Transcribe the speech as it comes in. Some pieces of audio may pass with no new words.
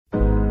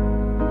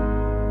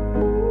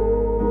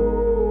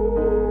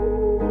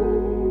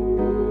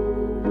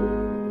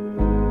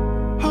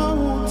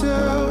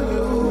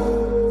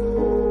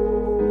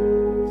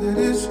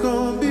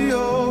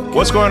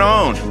What's going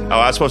on? Oh,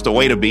 I was supposed to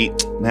wait a beat.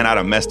 Man, I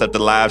done messed up the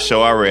live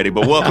show already.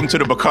 But welcome to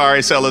the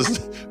Bakari Sellers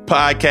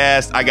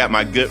podcast. I got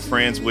my good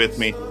friends with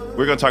me.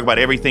 We're going to talk about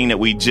everything that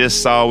we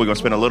just saw. We're going to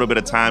spend a little bit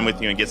of time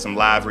with you and get some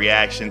live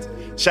reactions.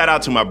 Shout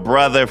out to my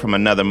brother from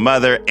another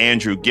mother,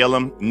 Andrew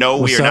Gillum. No,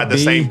 we are not the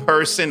same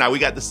person. Now, we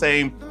got the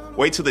same.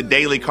 Wait till the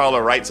Daily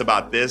Caller writes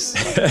about this.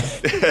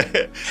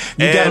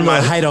 You got a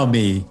little height on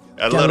me.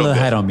 A little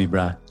height on me,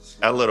 bro.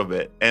 A little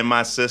bit. And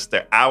my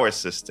sister, our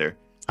sister.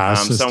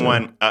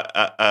 Someone,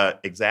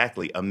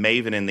 exactly, a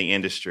maven in the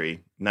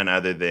industry, none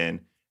other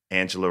than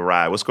Angela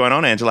Rye. What's going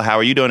on, Angela? How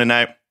are you doing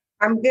tonight?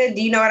 I'm good.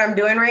 Do you know what I'm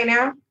doing right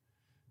now?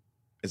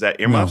 Is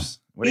that earmuffs?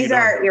 No. These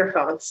are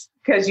earphones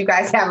because you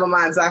guys have them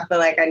on, so I feel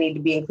like I need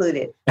to be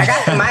included. I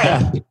got the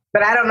mic,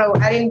 but I don't know.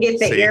 I didn't get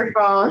the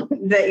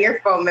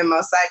earphone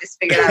memo, so I just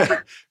figured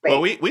out.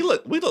 Well, we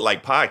look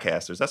like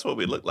podcasters. That's what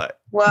we look like.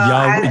 Well,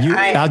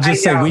 I'll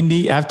just say we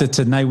need after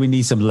tonight. We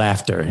need some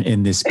laughter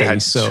in this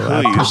space. So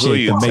I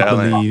appreciate the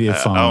make-believe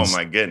earphones. Oh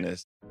my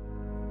goodness.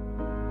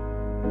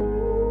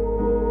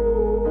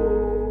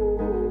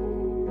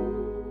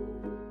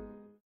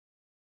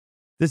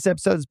 This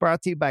episode is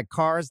brought to you by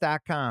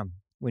Cars.com.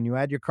 When you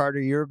add your car to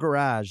your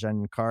garage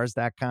on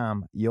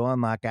Cars.com, you'll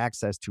unlock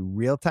access to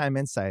real-time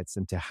insights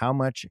into how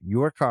much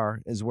your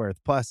car is worth.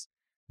 Plus,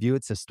 view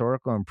its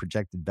historical and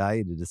projected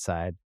value to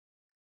decide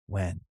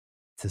when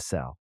to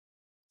sell.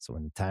 So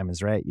when the time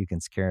is right, you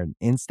can secure an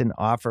instant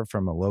offer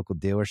from a local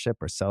dealership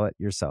or sell it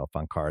yourself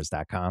on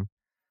Cars.com.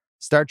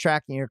 Start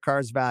tracking your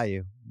car's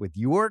value with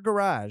your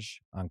garage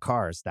on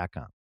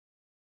Cars.com.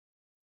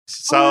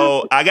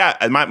 So I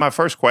got my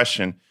first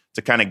question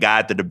to kind of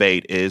guide the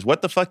debate is,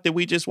 what the fuck did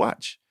we just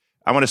watch?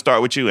 I want to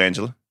start with you,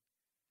 Angela.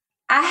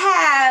 I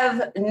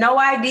have no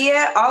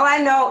idea. All I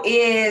know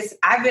is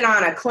I've been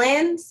on a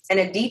cleanse and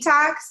a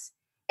detox,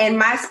 and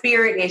my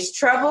spirit is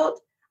troubled.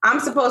 I'm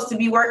supposed to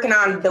be working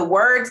on the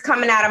words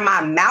coming out of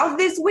my mouth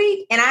this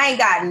week, and I ain't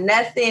got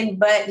nothing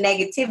but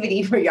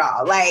negativity for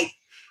y'all. Like,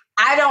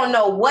 I don't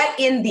know what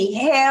in the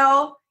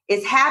hell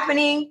is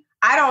happening.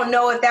 I don't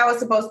know if that was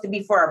supposed to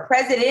be for a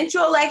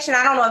presidential election.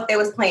 I don't know if they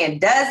was playing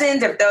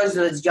dozens, if those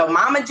was your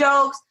mama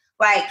jokes.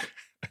 Like,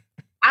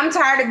 I'm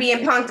tired of being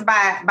punked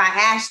by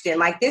Ashton.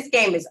 Like, this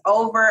game is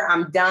over.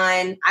 I'm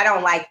done. I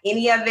don't like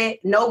any of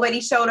it.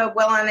 Nobody showed up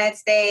well on that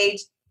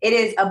stage. It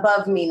is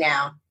above me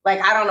now.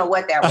 Like, I don't know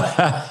what that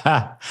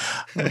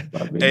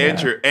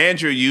was.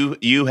 Andrew,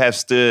 you have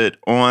stood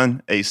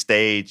on a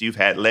stage. You've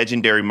had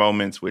legendary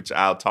moments, which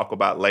I'll talk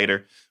about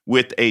later,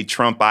 with a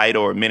Trump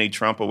idol or mini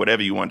Trump or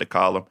whatever you wanted to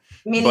call him.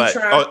 Trump.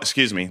 Oh,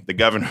 excuse me, the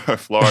governor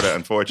of Florida,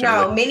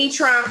 unfortunately. No, mini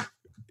Trump.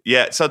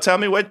 Yeah. So tell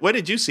me, what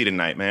did you see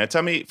tonight, man?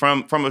 Tell me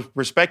from a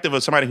perspective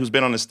of somebody who's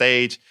been on the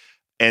stage,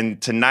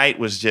 and tonight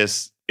was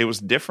just, it was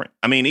different.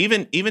 I mean,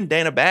 even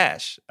Dana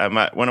Bash,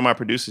 one of my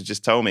producers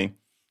just told me,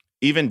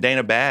 even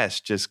Dana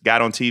Bash just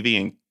got on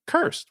TV and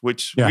cursed,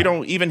 which we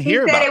don't even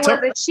hear about. He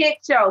said it was a shit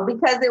show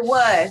because it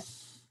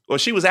was. Well,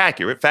 she was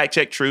accurate. Fact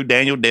check true.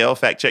 Daniel Dale,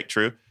 fact check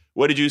true.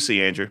 What did you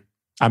see, Andrew?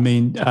 I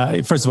mean,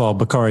 first of all,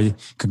 Bakari,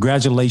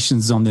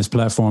 congratulations on this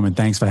platform and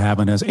thanks for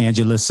having us.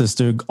 Angela's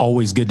sister,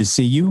 always good to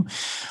see you.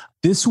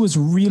 This was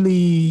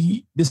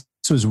really,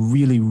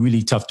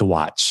 really tough to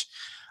watch.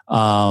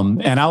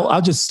 And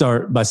I'll just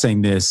start by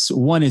saying this.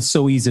 One, it's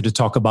so easy to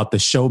talk about the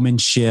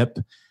showmanship,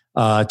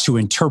 to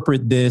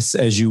interpret this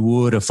as you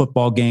would a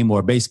football game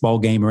or a baseball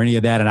game or any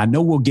of that. And I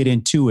know we'll get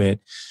into it.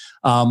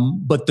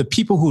 But the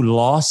people who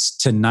lost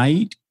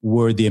tonight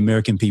were the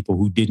American people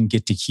who didn't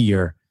get to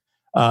hear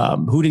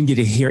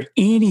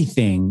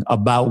anything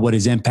about what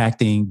is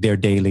impacting their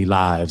daily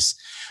lives.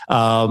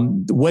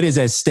 What is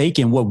at stake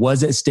and what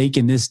was at stake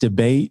in this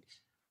debate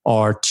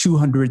are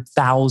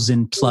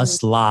 200,000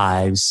 plus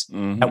lives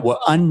that were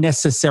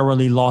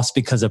unnecessarily lost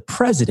because a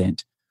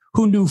president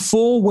who knew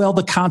full well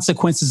the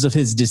consequences of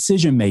his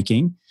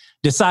decision-making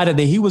decided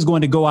that he was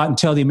going to go out and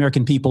tell the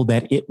American people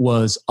that it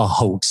was a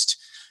hoax.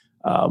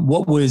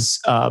 What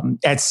was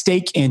at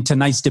stake in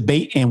tonight's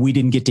debate, and we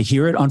didn't get to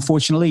hear it,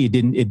 unfortunately. It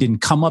didn't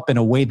come up in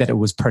a way that it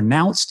was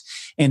pronounced,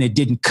 and it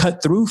didn't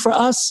cut through for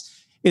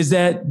us, is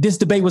that this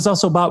debate was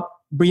also about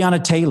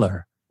Breonna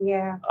Taylor.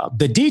 Yeah.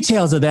 The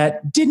details of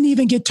that didn't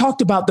even get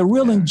talked about. The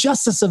real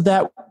injustice of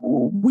that,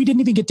 we didn't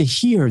even get to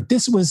hear.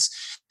 This was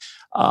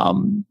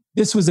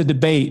a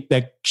debate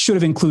that should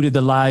have included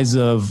the lives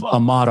of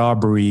Ahmaud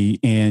Arbery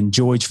and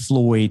George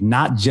Floyd,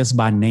 not just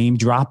by name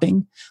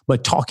dropping,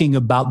 but talking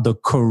about the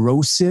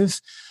corrosive,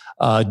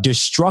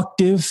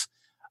 destructive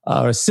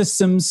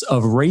systems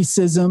of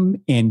racism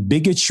and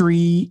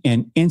bigotry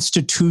and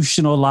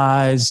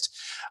institutionalized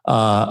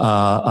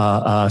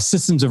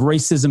systems of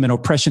racism and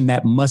oppression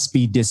that must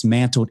be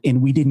dismantled.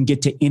 And we didn't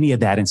get to any of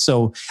that. And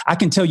so I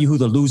can tell you who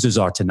the losers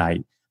are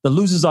tonight. The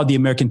losers are the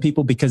American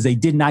people because they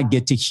did not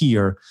get to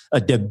hear a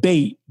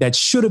debate that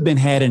should have been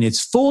had in its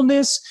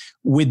fullness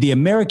with the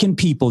American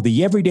people,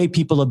 the everyday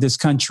people of this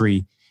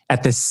country,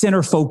 at the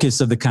center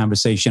focus of the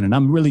conversation. And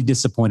I'm really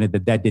disappointed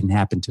that that didn't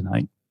happen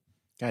tonight.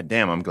 God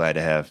damn, I'm glad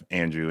to have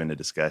Andrew in the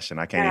discussion.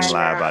 I can't even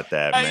lie about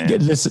that,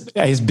 man. Listen,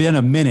 it's been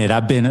a minute.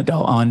 I've been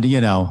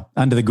on,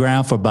 under the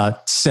ground for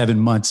about 7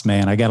 months,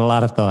 man. I got a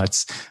lot of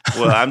thoughts.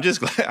 Well,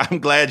 I'm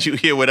glad you're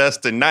here with us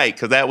tonight,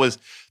 because that was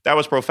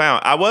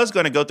profound. I was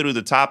going to go through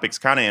the topics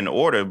kind of in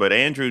order, but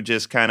Andrew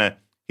just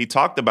he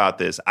talked about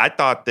this. I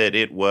thought that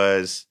it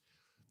was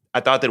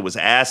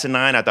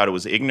asinine. I thought it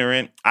was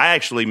ignorant. I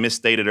actually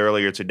misstated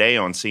earlier today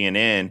on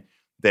CNN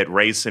that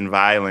race and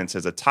violence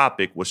as a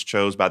topic was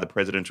chosen by the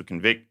Presidential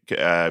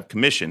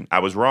Commission. I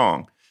was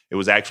wrong. It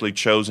was actually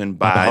chosen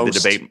by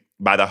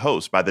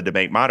the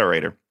debate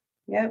moderator.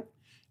 Yep.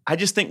 I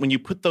just think when you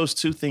put those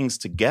two things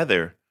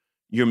together,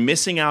 you're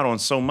missing out on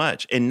so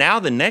much. And now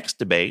the next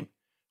debate,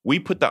 we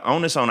put the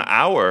onus on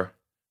our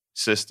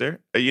sister,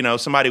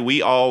 somebody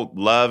we all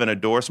love and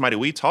adore, somebody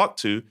we talk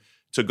to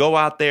go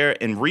out there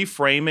and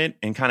reframe it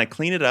and kind of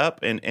clean it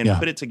up and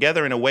put it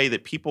together in a way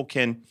that people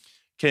can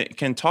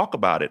talk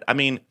about it. I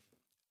mean,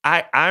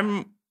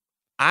 I'm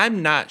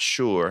not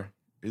sure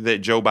that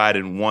Joe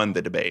Biden won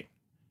the debate.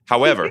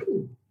 However,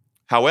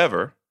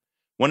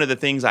 one of the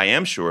things I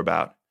am sure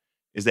about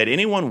is that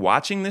anyone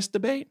watching this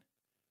debate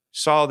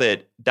saw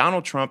that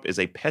Donald Trump is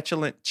a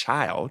petulant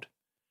child.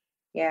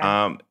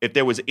 Yeah. If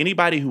there was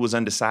anybody who was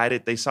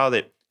undecided, they saw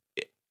that.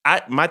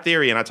 My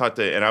theory, and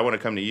I want to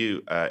come to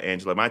you,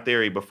 Angela. My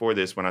theory before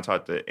this, when I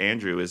talked to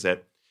Andrew, is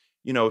that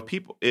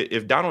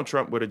if Donald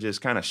Trump would have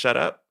just kind of shut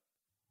up,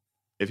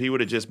 if he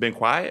would have just been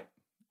quiet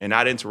and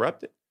not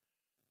interrupted,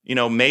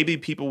 maybe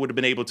people would have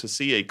been able to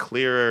see a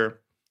clearer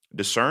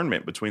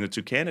discernment between the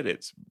two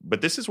candidates.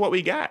 But this is what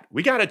we got.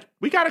 We got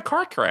a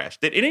car crash.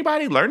 Did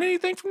anybody learn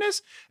anything from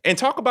this? And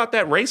talk about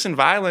that race and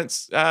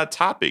violence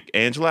topic,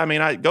 Angela. I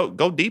mean, I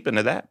go deep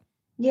into that.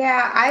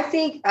 Yeah, I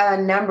think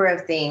a number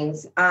of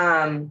things.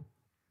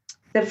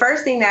 The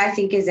first thing that I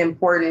think is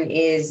important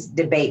is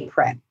debate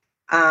prep.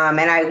 And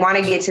I want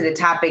to get to the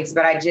topics,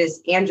 but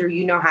Andrew,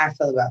 you know how I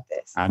feel about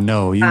this. I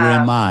know, you were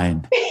in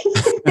mine.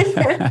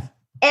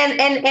 And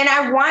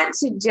I want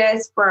to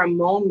just for a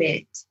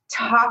moment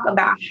talk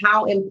about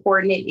how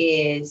important it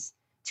is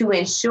to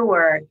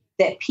ensure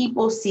that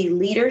people see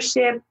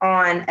leadership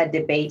on a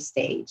debate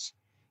stage.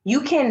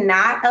 You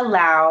cannot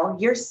allow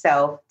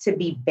yourself to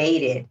be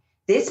baited.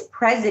 This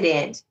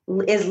president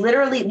is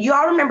literally, you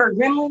all remember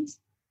Gremlins?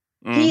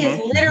 Mm-hmm. He is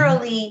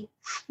literally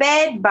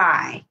fed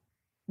by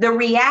the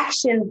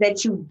reactions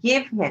that you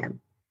give him.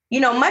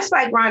 Much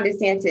like Ron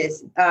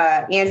DeSantis,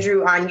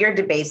 Andrew, on your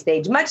debate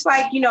stage, much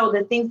like,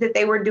 the things that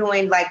they were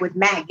doing, like with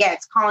Matt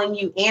Gaetz calling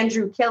you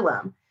Andrew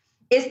Gillum.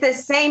 It's the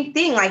same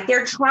thing. Like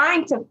they're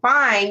trying to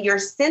find your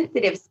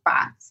sensitive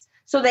spots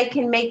so they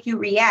can make you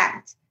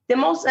react. The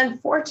most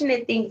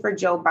unfortunate thing for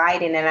Joe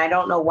Biden, and I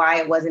don't know why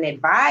it wasn't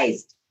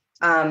advised,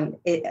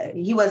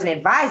 he wasn't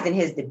advised in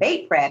his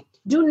debate prep,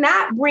 do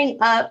not bring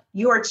up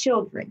your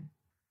children,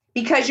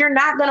 because you're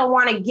not going to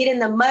want to get in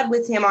the mud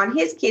with him on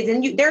his kids.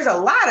 And there's a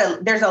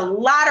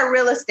lot of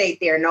real estate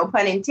there, no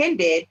pun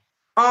intended,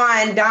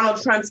 on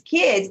Donald Trump's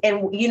kids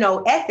and,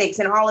 ethics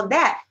and all of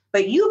that.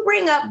 But you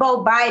bring up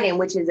Beau Biden,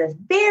 which is a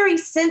very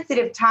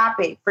sensitive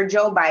topic for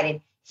Joe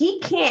Biden. He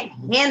can't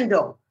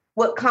handle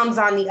what comes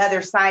on the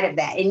other side of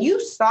that. And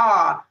you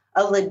saw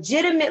a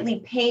legitimately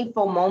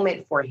painful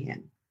moment for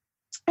him.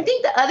 I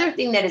think the other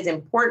thing that is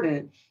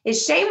important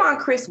is shame on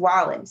Chris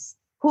Wallace,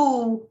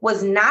 who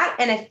was not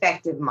an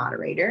effective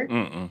moderator,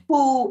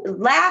 who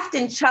laughed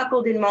and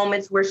chuckled in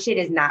moments where shit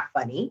is not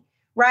funny,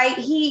 right?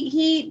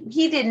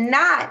 He did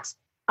not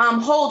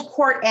hold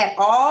court at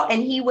all,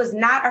 and he was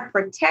not a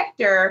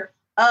protector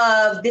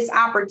of this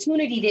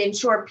opportunity to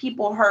ensure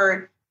people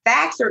heard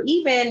facts or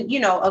even,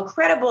 a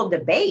credible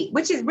debate,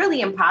 which is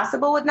really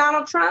impossible with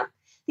Donald Trump.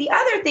 The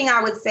other thing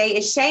I would say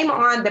is shame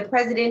on the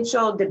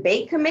Presidential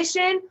Debate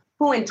Commission,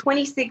 who in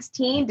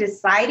 2016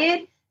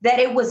 decided that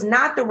it was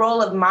not the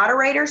role of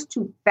moderators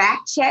to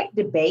fact check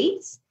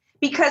debates,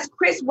 because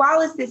Chris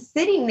Wallace is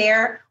sitting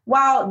there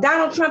while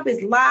Donald Trump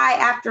is lie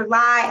after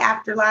lie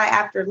after lie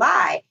after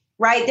lie,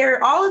 right? There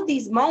are all of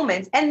these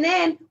moments. And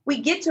then we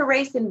get to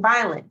race and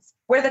violence,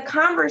 where the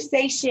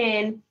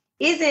conversation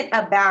isn't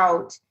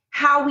about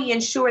how we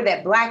ensure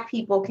that Black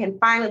people can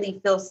finally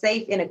feel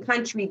safe in a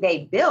country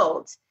they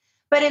built,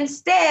 but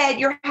instead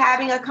you're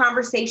having a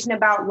conversation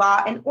about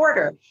law and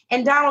order.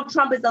 And Donald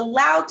Trump is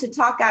allowed to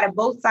talk out of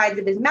both sides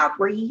of his mouth,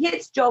 where he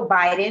hits Joe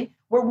Biden,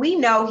 where we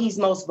know he's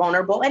most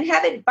vulnerable, and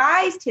have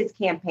advised his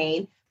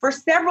campaign for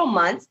several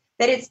months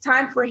that it's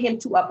time for him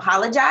to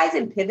apologize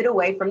and pivot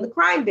away from the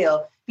crime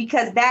bill,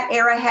 because that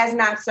era has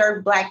not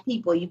served Black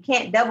people. You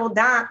can't double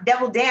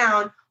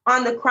down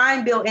on the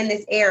crime bill in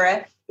this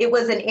era. It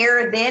was an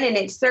era then, and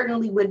it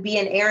certainly would be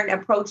an errant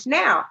approach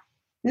now.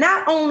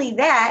 Not only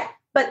that,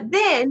 but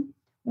then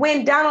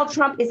when Donald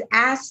Trump is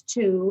asked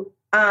to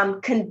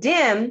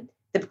condemn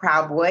the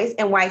Proud Boys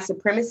and white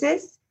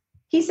supremacists,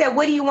 he said,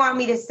 "What do you want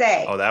me to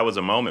say?" Oh, that was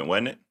a moment,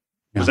 wasn't it?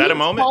 Was that a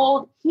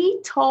moment? He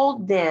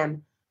told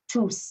them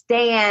to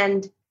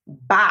stand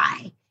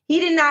by. He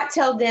did not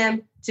tell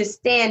them to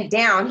stand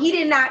down. He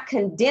did not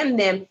condemn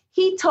them.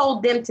 He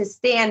told them to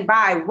stand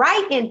by,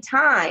 right in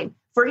time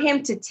for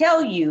him to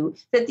tell you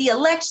that the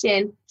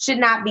election should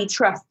not be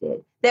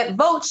trusted, that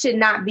votes should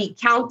not be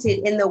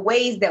counted in the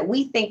ways that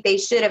we think they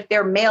should if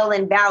they're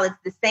mail-in ballots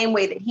the same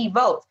way that he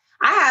votes.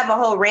 I have a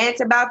whole rant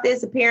about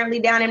this apparently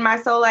down in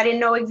my soul I didn't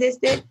know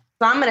existed.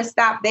 So I'm going to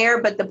stop there.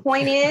 But the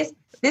point is,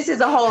 this is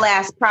a whole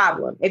ass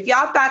problem. If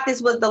y'all thought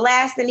this was the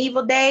last and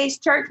evil days,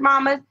 church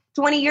mamas,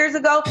 20 years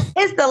ago,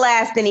 it's the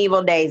last and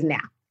evil days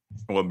now.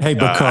 Well, hey,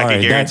 Bakari, I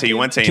can guarantee you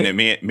one thing that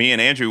me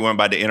and Andrew weren't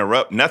about to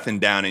interrupt nothing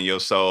down in your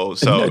soul.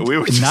 So we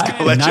were just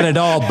not at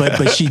all.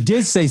 But she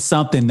did say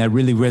something that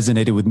really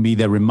resonated with me,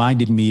 that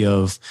reminded me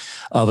of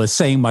a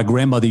saying my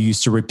grandmother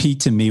used to repeat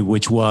to me,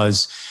 which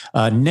was,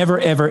 never,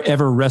 ever,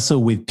 ever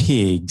wrestle with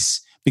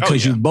pigs,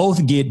 because you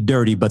both get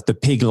dirty, but the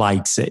pig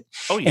likes it.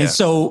 Oh, yeah. And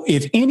so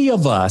if any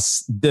of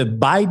us, the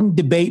Biden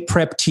debate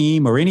prep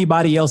team or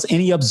anybody else,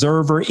 any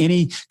observer,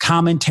 any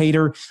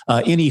commentator,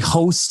 any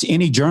host,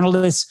 any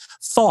journalist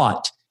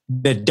thought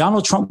that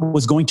Donald Trump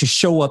was going to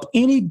show up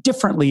any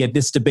differently at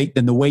this debate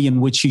than the way in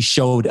which he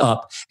showed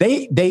up,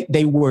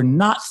 they were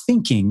not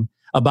thinking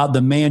about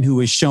the man who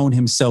has shown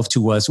himself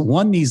to us,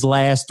 these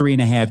last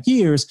 3.5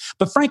 years,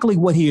 but frankly,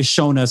 what he has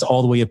shown us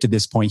all the way up to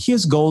this point.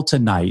 His goal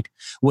tonight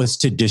was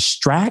to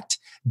distract,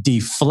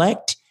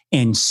 deflect,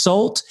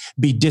 insult,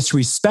 be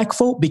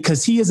disrespectful,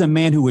 because he is a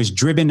man who is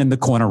driven in the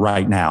corner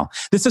right now.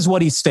 This is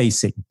what he's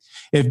facing.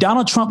 If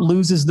Donald Trump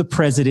loses the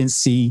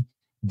presidency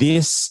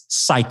this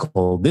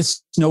cycle,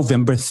 this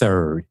November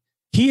 3rd,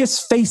 he is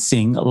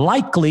facing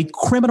likely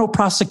criminal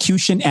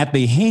prosecution at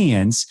the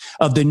hands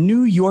of the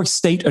New York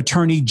State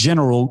Attorney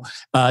General,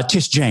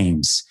 Tish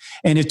James.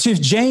 And if Tish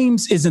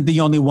James isn't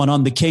the only one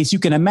on the case, you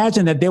can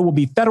imagine that there will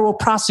be federal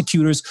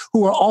prosecutors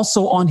who are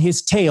also on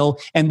his tail,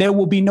 and there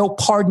will be no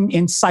pardon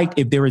in sight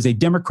if there is a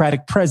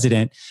Democratic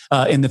president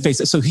in the face.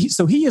 So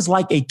he is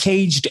like a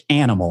caged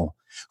animal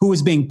who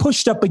is being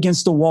pushed up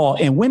against the wall.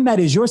 And when that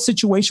is your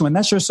situation, when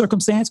that's your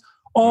circumstance,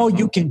 all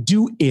you can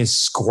do is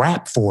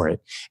scrap for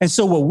it. And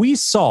so what we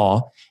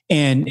saw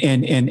in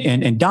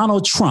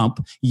Donald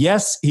Trump,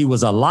 yes, he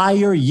was a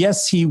liar.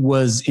 Yes, he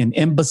was an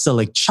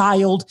imbecilic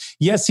child.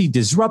 Yes, he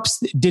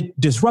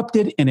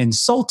disrupted and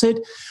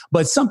insulted.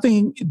 But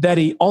something that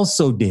he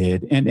also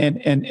did,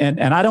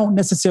 and I don't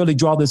necessarily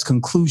draw this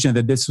conclusion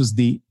that this was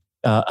the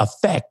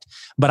effect,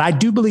 but I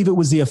do believe it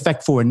was the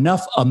effect for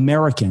enough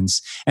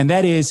Americans. And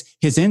that is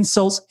his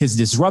insults, his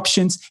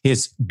disruptions,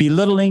 his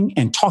belittling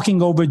and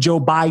talking over Joe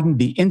Biden,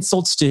 the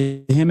insults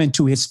to him and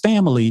to his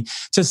family,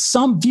 to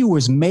some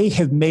viewers may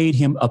have made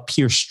him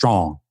appear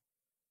strong.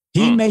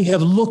 He may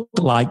have looked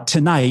like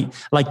tonight,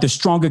 like the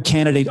stronger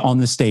candidate on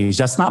the stage.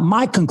 That's not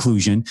my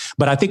conclusion,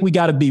 but I think we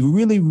got to be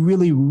really,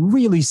 really,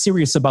 really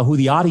serious about who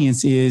the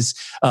audience is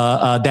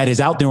that is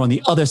out there on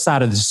the other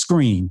side of the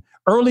screen.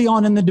 Early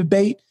on in the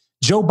debate,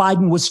 Joe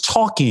Biden was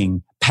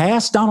talking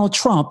past Donald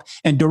Trump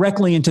and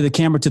directly into the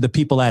camera to the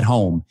people at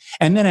home.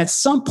 And then at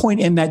some point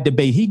in that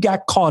debate, he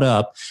got caught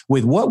up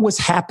with what was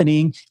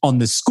happening on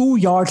the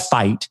schoolyard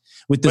fight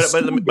with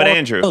the But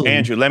Andrew,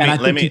 let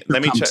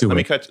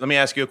me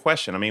ask you a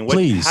question. I mean,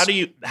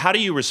 how do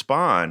you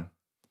respond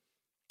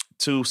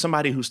to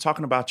somebody who's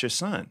talking about your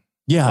son?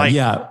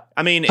 Yeah.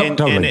 I mean,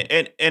 totally.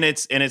 and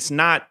it's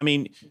not. I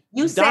mean,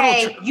 you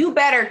say you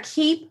better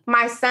keep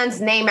my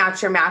son's name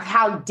out your mouth.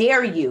 How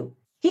dare you?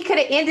 He could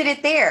have ended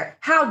it there.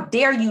 How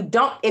dare you?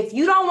 If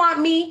you don't want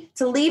me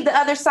to leave the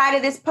other side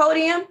of this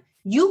podium,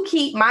 you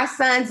keep my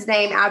son's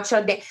name out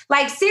your damn.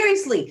 Like,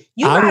 seriously,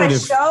 you gotta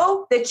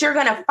show that you're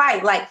gonna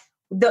fight. Like,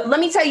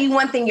 let me tell you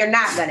one thing you're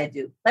not gonna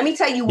do. Let me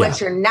tell you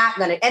what you're not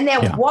gonna, and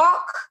then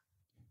walk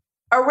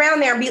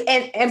around there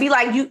and be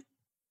like,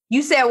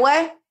 you said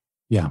what?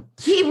 Yeah.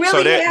 He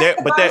really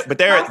but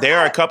there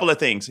are a couple of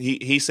things.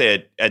 He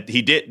said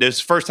he did this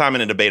first time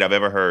in a debate I've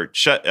ever heard.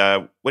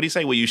 What did he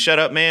say? Will you shut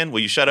up, man? Will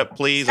you shut up,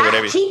 please, or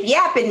whatever? Keep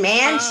yapping,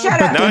 man. Shut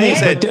up. No, man.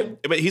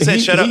 he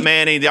said shut up,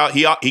 man. And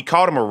he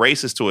called him a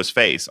racist to his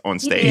face on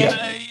stage.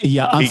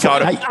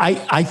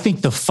 I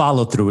think the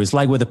follow through is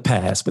like with a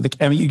pass, but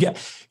you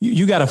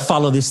got to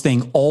follow this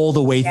thing all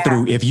the way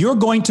through. If you're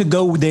going to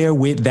go there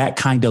with that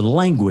kind of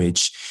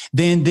language,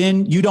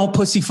 then you don't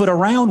pussyfoot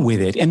around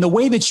with it. And the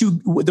way that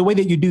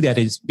you do that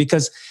is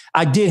because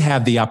I did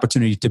have the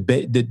opportunity to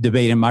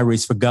debate in my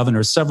race for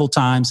governor several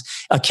times,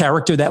 a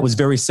character that was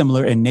very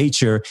similar in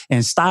nature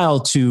and style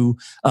to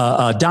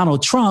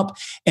Donald Trump.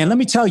 And let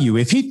me tell you,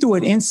 if he threw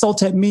an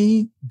insult at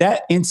me,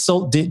 that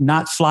insult did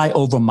not fly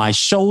over my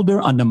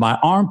shoulder, under my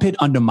armpit,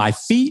 under my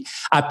feet.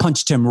 I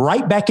punched him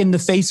right back in the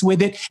face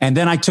with it. And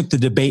then I took the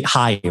debate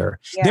higher.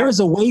 Yeah. There is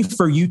a way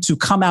for you to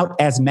come out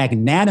as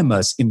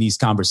magnanimous in these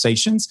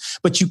conversations,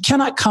 but you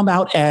cannot come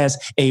out as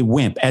a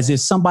wimp, as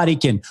if somebody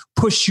can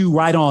push you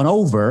right on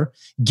over,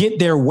 get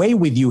their way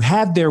with you,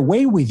 have their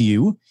way with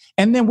you.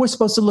 And then we're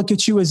supposed to look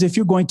at you as if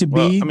you're going to be.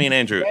 Well, I mean,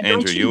 Andrew,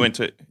 you went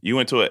to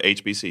a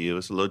HBCU.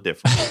 It's a little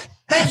different.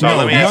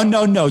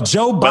 No.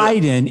 Joe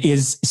Biden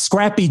is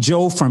Scrappy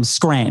Joe from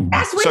Scranton.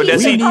 That's what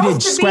we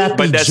needed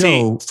Scrappy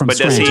Joe from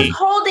Scranton. He's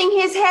holding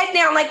his head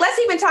down. Like, let's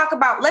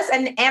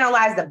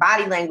analyze the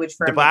body language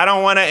for a minute. But I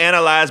don't want to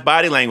analyze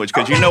body language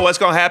because you know what's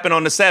going to happen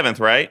on the 7th,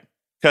 right?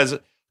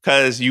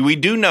 Because we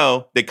do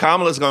know that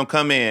Kamala's going to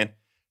come in.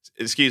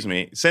 Excuse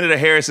me, Senator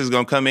Harris is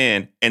going to come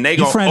in, and they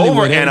going to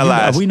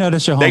overanalyze. We know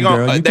that's your home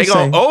girl. They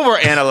going to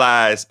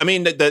overanalyze. I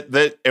mean,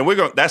 and we're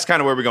going. That's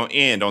kind of where we're going to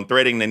end on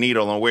threading the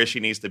needle on where she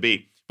needs to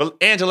be. But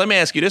Angela, let me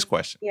ask you this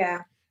question.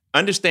 Yeah.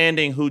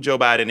 Understanding who Joe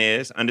Biden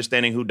is,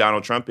 understanding who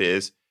Donald Trump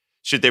is,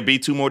 should there be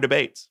 2 more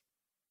debates?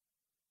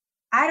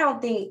 I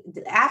don't think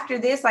after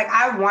this, like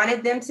I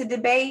wanted them to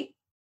debate,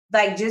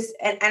 like just,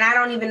 and I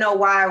don't even know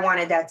why I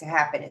wanted that to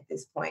happen at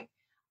this point.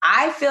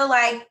 I feel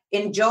like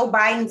in Joe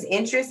Biden's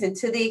interest, and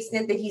to the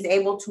extent that he's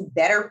able to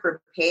better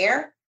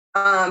prepare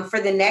for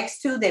the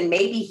next 2, then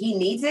maybe he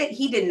needs it.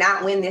 He did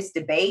not win this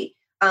debate.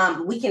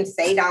 We can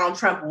say Donald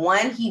Trump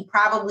won. He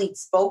probably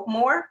spoke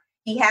more.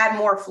 He had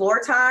more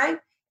floor time.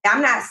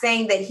 I'm not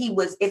saying that he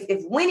was, if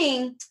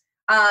winning,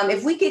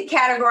 if we could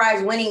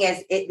categorize winning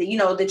as,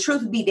 the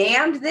truth be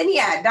damned, then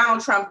yeah,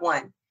 Donald Trump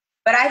won.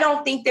 But I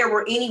don't think there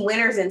were any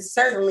winners. And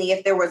certainly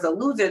if there was a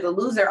loser, the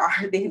loser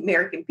are the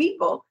American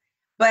people.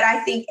 But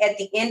I think at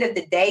the end of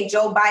the day,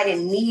 Joe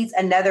Biden needs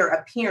another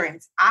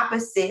appearance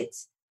opposite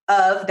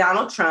of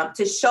Donald Trump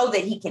to show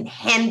that he can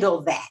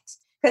handle that.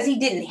 Because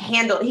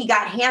he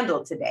got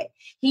handled today.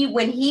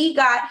 When he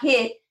got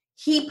hit,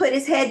 he put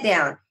his head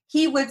down.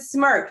 He would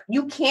smirk.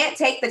 You can't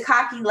take the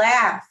cocky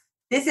laugh.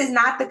 This is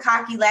not the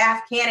cocky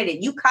laugh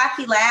candidate. You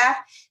cocky laugh,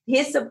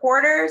 his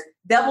supporters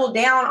double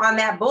down on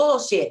that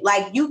bullshit.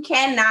 Like you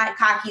cannot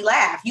cocky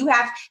laugh.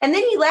 And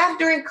then he laughed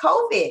during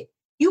COVID.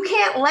 You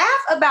can't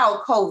laugh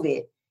about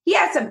COVID. He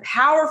had some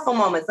powerful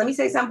moments. Let me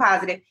say something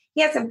positive.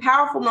 He had some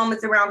powerful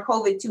moments around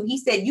COVID too. He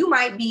said, you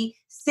might be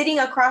sitting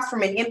across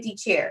from an empty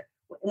chair.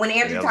 When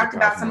Andrew talked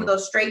about some of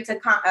those straight to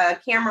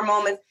camera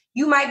moments,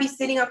 you might be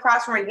sitting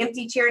across from an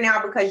empty chair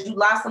now because you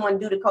lost someone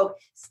due to COVID.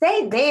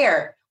 Stay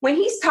there. When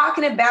he's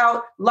talking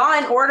about law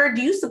and order,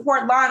 do you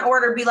support law and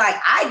order? Be like,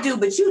 I do,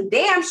 but you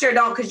damn sure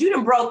don't, because you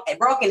done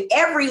broken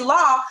every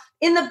law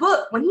in the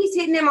book. When he's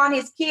hitting him on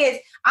his kids,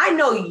 I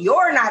know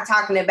you're not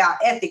talking about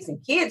ethics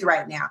and kids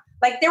right now.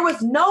 Like there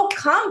was no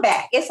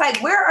comeback. It's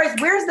like, where's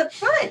the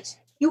punch?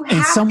 You have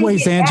in some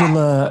ways,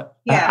 Angela.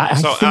 Yeah.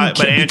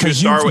 But Andrew,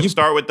 start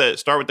with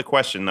the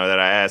question though that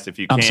I asked. If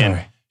you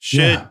can,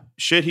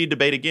 should he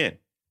debate again?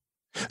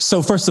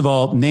 So first of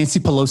all, Nancy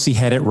Pelosi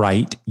had it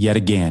right yet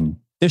again.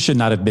 There should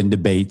not have been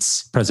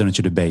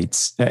presidential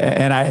debates.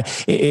 And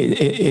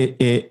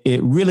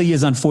it really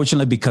is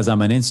unfortunate because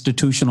I'm an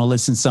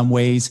institutionalist in some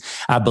ways.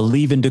 I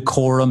believe in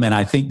decorum, and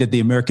I think that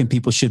the American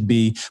people should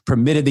be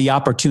permitted the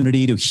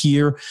opportunity to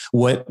hear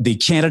what the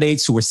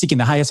candidates who are seeking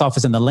the highest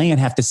office in the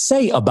land have to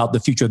say about the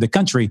future of the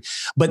country.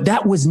 But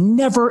that was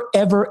never,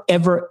 ever,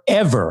 ever,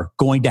 ever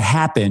going to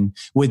happen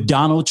with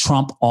Donald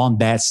Trump on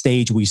that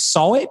stage. We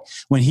saw it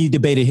when he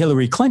debated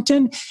Hillary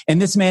Clinton,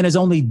 and this man has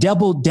only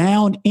doubled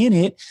down in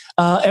it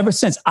ever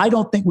since. I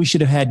don't think we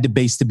should have had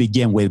debates to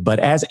begin with. But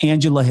as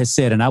Angela has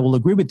said, and I will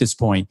agree with this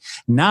point,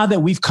 now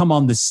that we've come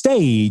on the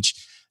stage,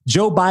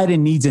 Joe Biden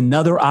needs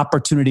another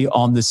opportunity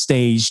on the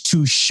stage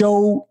to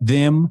show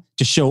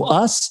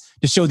us,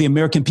 to show the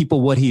American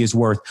people what he is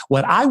worth.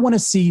 What I want to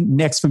see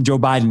next from Joe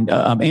Biden,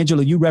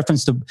 Angela, you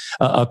referenced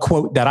a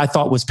quote that I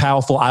thought was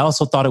powerful. I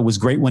also thought it was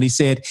great when he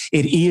said,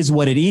 it is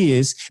what it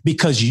is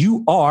because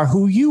you are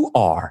who you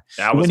are.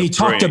 When he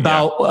talked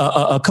about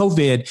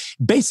COVID,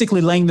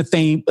 basically laying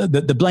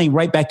the blame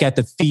right back at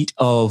the feet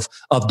of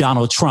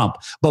Donald Trump.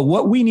 But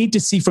what we need to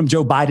see from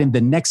Joe Biden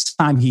the next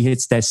time he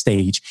hits that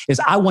stage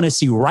is I want to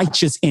see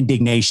righteous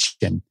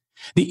indignation.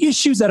 The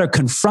issues that are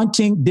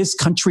confronting this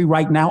country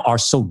right now are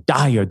so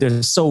dire.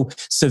 They're so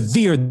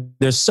severe.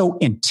 They're so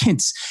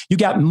intense. You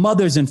got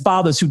mothers and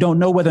fathers who don't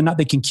know whether or not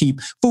they can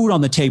keep food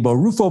on the table, a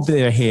roof over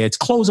their heads,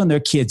 clothes on their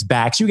kids'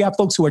 backs. You got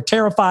folks who are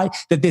terrified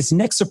that this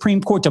next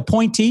Supreme Court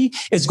appointee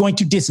is going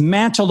to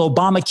dismantle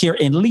Obamacare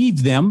and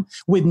leave them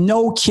with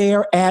no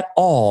care at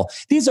all.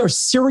 These are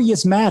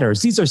serious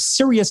matters. These are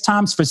serious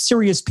times for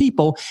serious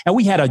people. And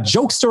we had a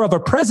jokester of a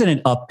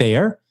president up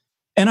there.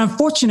 And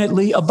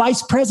unfortunately, a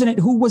vice president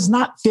who was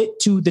not fit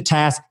to the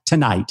task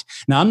tonight.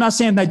 Now, I'm not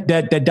saying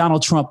that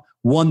Donald Trump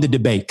won the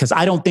debate because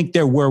I don't think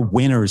there were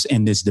winners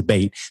in this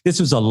debate.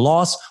 This was a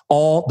loss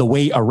all the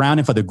way around.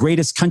 And for the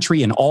greatest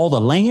country in all the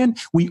land,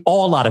 we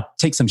all ought to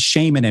take some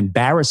shame and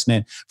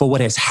embarrassment for what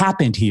has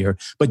happened here.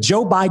 But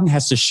Joe Biden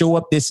has to show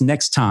up this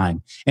next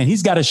time. And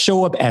he's got to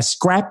show up as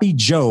Scrappy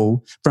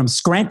Joe from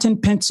Scranton,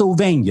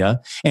 Pennsylvania.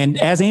 And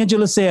as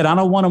Angela said, I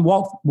don't want to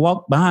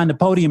walk behind the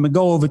podium and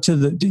go over to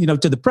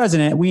the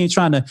president. We ain't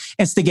trying to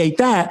instigate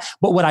that.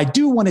 But what I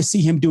do want to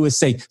see him do is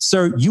say,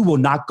 sir, you will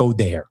not go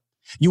there.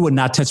 You will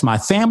not touch my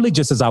family,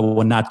 just as I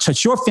will not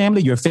touch your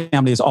family. Your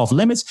family is off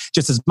limits,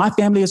 just as my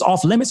family is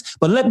off limits.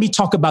 But let me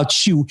talk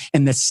about you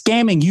and the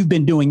scamming you've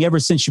been doing ever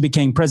since you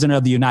became president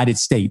of the United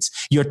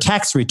States. Your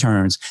tax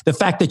returns, the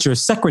fact that your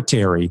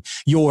secretary,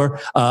 your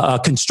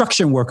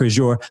construction workers,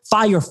 your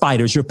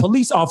firefighters, your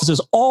police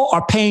officers all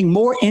are paying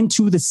more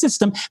into the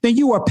system than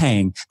you are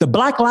paying. The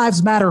Black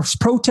Lives Matter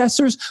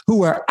protesters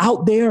who are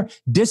out there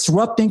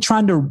disrupting,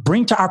 trying to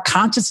bring to our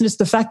consciousness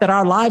the fact that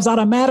our lives ought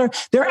to matter,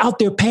 they're out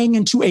there paying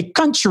into a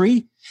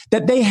country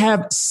that they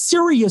have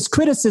serious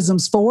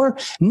criticisms for,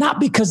 not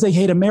because they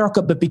hate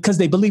America, but because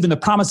they believe in the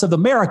promise of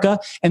America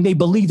and they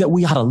believe that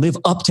we ought to live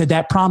up to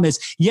that promise,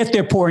 yet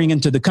they're pouring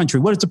into the country.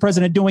 What is the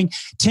president doing?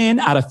 10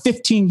 out of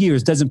 15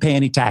 years doesn't pay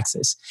any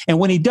taxes. And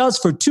when he does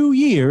for 2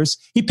 years,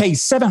 he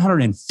pays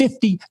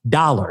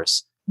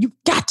 $750. You've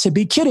got to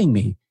be kidding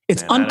me.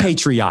 It's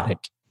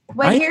unpatriotic. But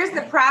right? Here's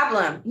the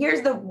problem.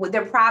 Here's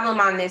the problem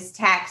on this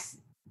tax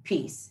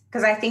piece,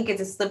 because I think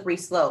it's a slippery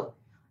slope.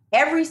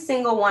 Every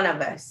single one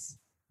of us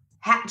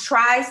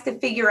tries to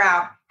figure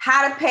out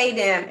how to pay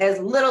them as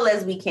little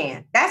as we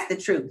can. That's the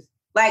truth.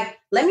 Like,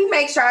 let me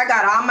make sure I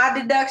got all my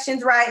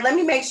deductions right. Let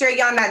me make sure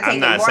y'all not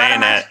taking more.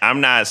 I'm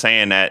not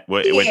saying that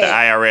with the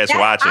IRS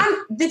watching.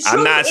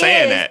 I'm not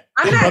saying that.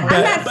 I'm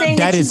not saying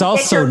that is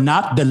also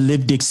not the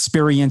lived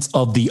experience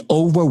of the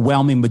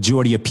overwhelming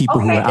majority of people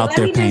who are out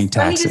there paying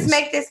taxes. Let me just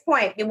make this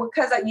point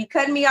because you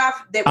cut me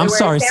off. I'm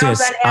sorry,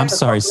 sis. I'm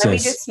sorry,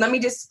 sis. Let me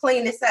just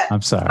clean this up.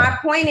 I'm sorry. My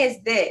point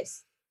is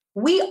this.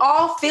 We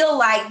all feel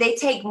like they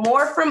take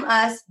more from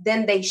us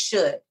than they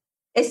should,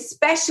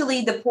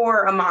 especially the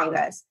poor among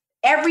us.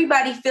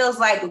 Everybody feels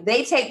like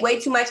they take way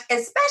too much,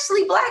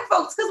 especially Black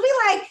folks, because we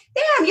like,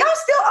 damn, y'all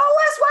still owe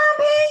us while I'm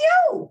paying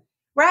you,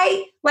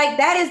 right? Like,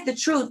 that is the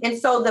truth. And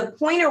so the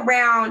point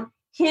around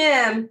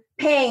him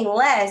paying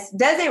less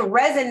doesn't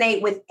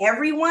resonate with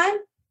everyone.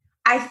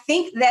 I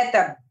think that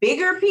the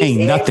bigger piece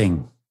ain't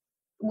nothing.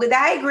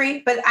 I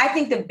agree, but I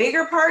think the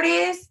bigger part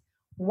is,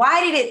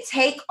 why did it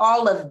take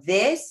all of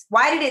this?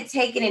 Why did it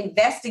take an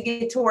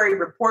investigatory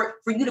report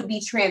for you to be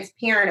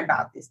transparent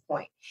about this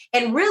point?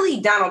 And really,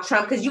 Donald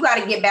Trump, because you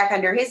got to get back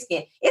under his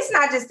skin. It's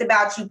not just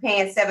about you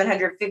paying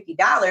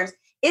 $750.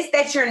 It's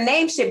that your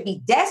name should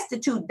be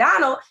destitute,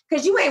 Donald,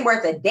 because you ain't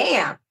worth a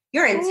damn.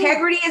 Your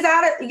integrity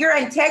your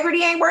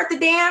integrity ain't worth a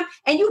damn.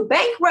 And you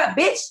bankrupt,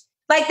 bitch.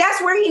 Like,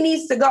 that's where he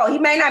needs to go. He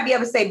may not be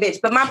able to say bitch,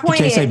 but my point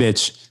is. He can't say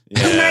bitch.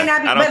 He might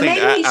not be, but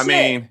maybe he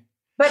should.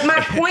 But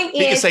my point is,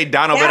 he could say,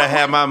 Donald better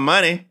have my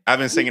money. I've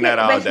been singing that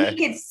all day.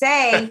 He could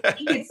say,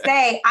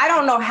 I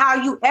don't know how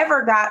you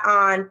ever got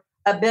on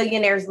a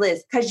billionaire's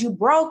list because you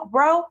broke,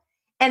 bro.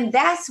 And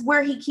that's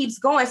where he keeps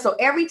going. So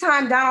every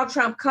time Donald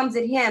Trump comes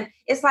at him,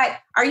 it's like,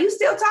 are you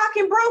still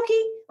talking,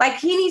 brokey? Like,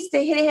 he needs to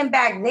hit him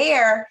back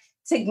there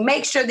to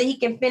make sure that he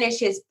can finish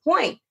his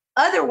point.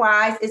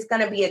 Otherwise, it's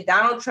going to be a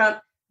Donald Trump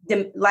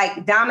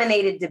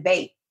dominated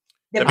debate.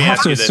 I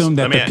have to assume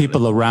that the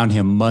people around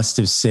him must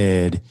have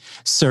said,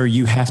 sir,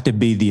 you have to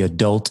be the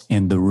adult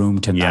in the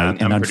room tonight.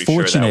 Yeah, and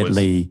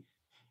unfortunately,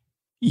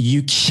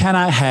 you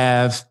cannot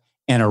have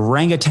an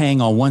orangutan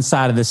on one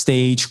side of the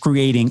stage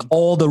creating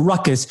all the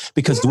ruckus,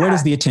 because where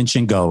does the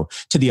attention go?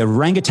 To the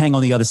orangutan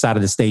on the other side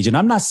of the stage. And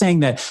I'm not saying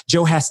that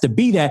Joe has to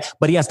be that,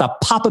 but he has to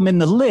pop him in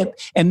the lip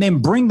and then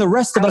bring the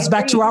rest of us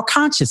back to our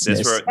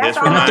consciousness.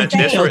 I think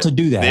he failed to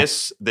do that.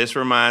 This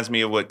reminds me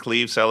of what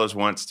Cleve Sellers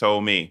once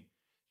told me.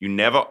 You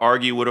never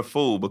argue with a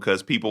fool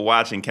because people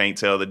watching can't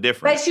tell the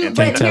difference.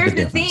 But here's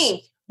the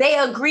thing. They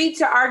agreed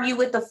to argue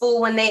with the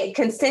fool when they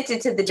consented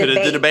to the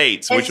debate. The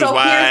debates, which was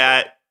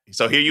why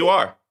so here you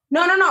are.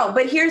 No.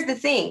 But here's the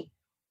thing.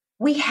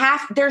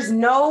 There's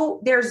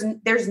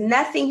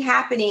nothing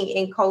happening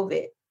in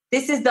COVID.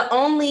 This is the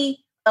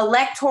only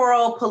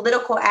electoral,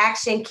 political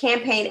action,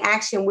 campaign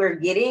action we're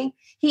getting.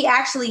 He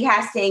actually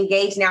has to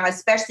engage now,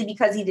 especially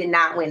because he did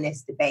not win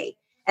this debate.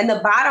 And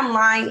the bottom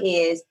line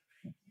is,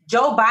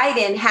 Joe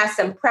Biden has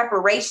some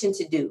preparation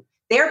to do.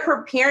 They're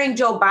preparing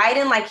Joe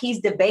Biden like he's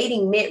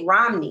debating Mitt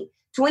Romney.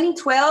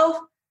 2012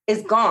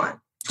 is gone.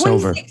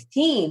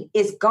 2016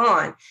 is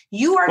gone.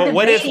 You are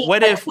debating.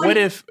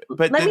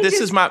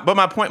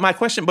 My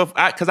question,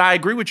 because I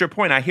agree with your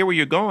point. I hear where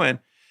you're going.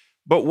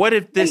 But what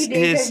if this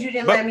is? You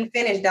didn't let me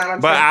finish,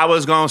 Donald Trump. But I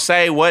was going to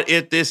say, what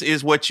if this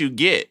is what you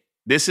get?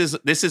 This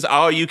is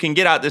all you can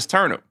get out this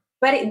turnip.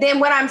 But then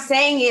what I'm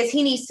saying is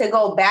he needs to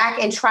go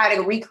back and try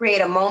to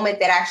recreate a moment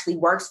that actually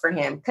works for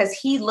him, because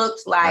he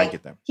looked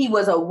like he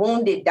was a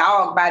wounded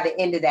dog by the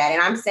end of that. And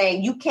I'm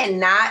saying you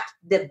cannot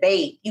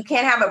debate. You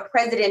can't have a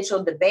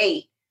presidential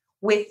debate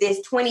with this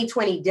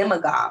 2020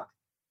 demagogue.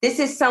 This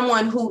is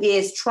someone who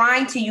is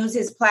trying to use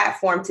his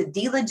platform to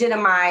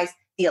delegitimize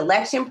the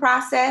election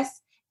process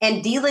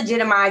and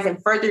delegitimize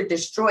and further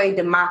destroy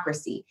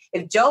democracy.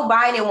 If Joe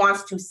Biden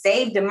wants to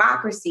save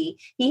democracy,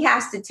 he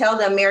has to tell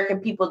the American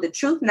people the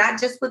truth, not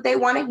just what they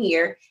want to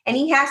hear. And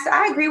he has to,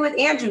 I agree with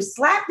Andrew,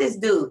 slap this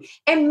dude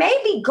and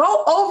maybe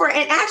go over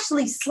and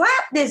actually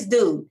slap this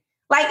dude.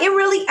 Like, it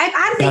really,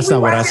 I think that's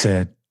not what I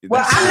said.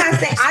 Well, I'm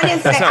not saying, I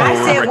didn't say,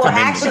 I said, well,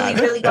 actually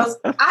really goes,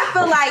 I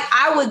feel like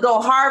I would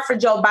go hard for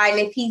Joe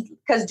Biden if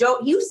because Joe,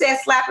 you said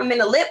slap him in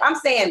the lip. I'm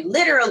saying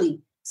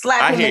literally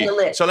slap him in the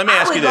lip. So let me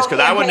ask you this, because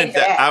I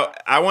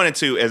wanted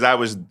to, as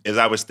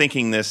I was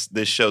thinking this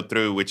show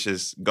through, which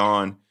is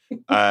gone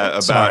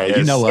about. Sorry,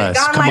 you know us.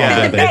 Come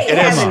on, baby.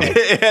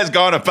 It has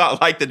gone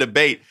about like the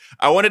debate.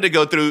 I wanted to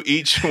go through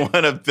each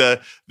one of the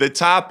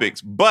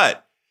topics,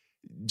 but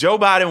Joe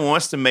Biden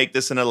wants to make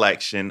this an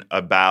election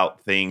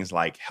about things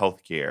like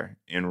healthcare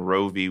and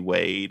Roe v.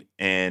 Wade.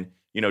 And,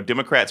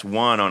 Democrats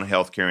won on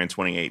healthcare in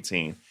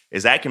 2018.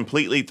 Is that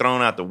completely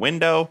thrown out the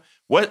window?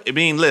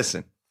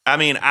 Listen, I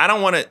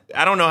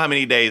don't know how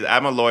many days.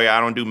 I'm a lawyer. I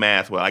don't do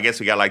math well. I guess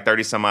we got like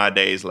 30 some odd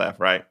days left,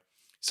 right?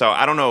 So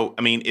I don't know.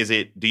 I mean,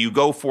 do you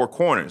go four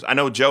corners? I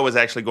know Joe is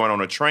actually going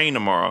on a train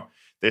tomorrow.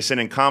 They're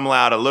sending Kamala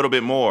out a little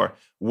bit more.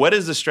 What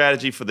is the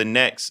strategy for the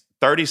next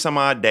 30 some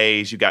odd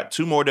days? You got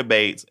two more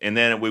debates, and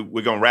then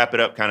we're going to wrap it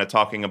up kind of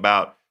talking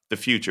about the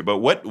future. But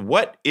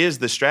what is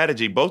the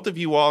strategy? Both of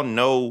you all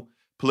know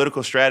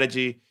political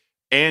strategy.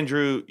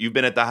 Andrew, you've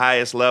been at the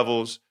highest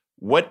levels.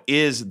 What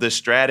is the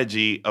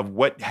strategy of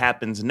what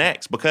happens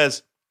next?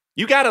 Because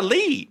you got to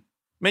lead.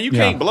 Man, you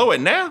can't blow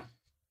it now.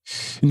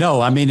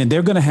 No, I mean, and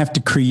they're going to have to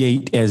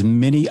create as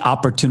many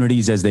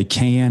opportunities as they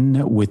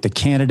can with the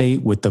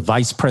candidate, with the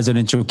vice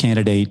presidential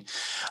candidate,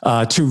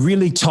 to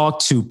really talk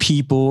to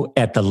people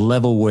at the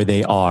level where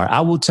they are. I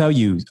will tell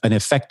you, an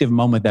effective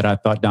moment that I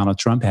thought Donald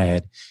Trump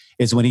had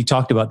is when he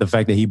talked about the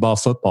fact that he bought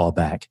football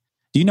back.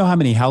 Do you know how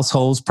many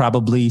households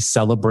probably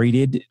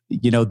celebrated,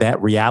 that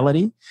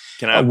reality?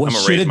 I'm going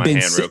to raise my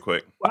hand real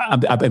quick.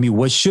 I mean,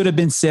 what should have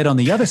been said on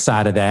the other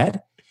side of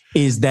that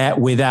is that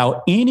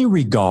without any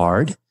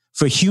regard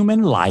for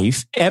human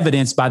life,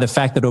 evidenced by the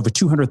fact that over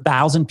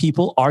 200,000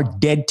 people are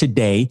dead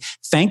today,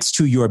 thanks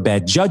to your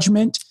bad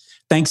judgment,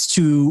 thanks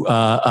to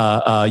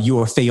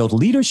your failed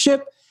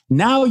leadership.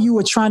 Now you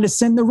are trying to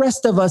send the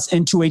rest of us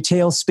into a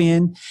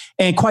tailspin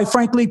and, quite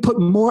frankly, put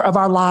more of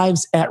our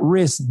lives at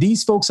risk.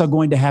 These folks are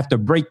going to have to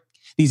break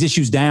these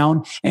issues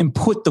down and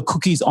put the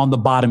cookies on the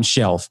bottom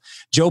shelf.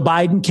 Joe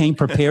Biden came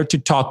prepared to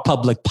talk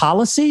public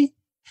policy,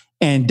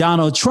 and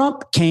Donald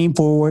Trump came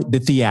for the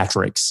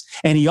theatrics.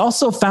 And he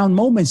also found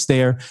moments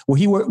there where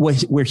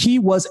he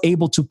was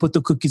able to put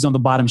the cookies on the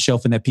bottom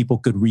shelf and that people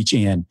could reach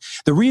in.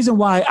 The reason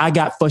why I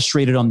got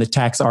frustrated on the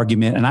tax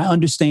argument, and I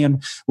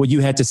understand what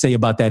you had to say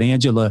about that,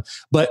 Angela,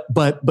 but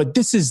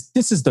this is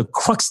the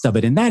crux of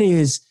it. And that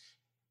is,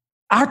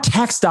 our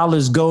tax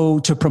dollars go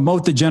to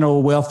promote the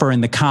general welfare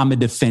and the common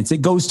defense.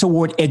 It goes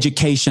toward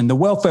education, the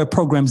welfare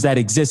programs that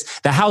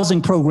exist, the housing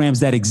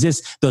programs that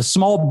exist, the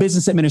small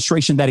business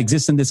administration that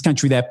exists in this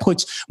country that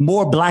puts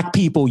more Black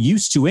people,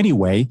 used to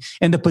anyway,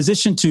 in the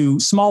position to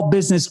small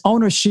business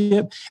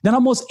ownership than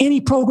almost any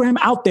program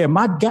out there.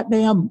 My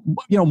goddamn,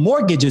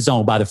 mortgage is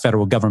owned by the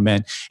federal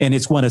government, and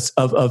it's one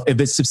of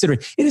its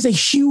subsidiaries. It is a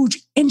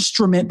huge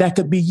instrument that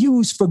could be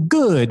used for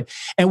good.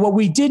 And what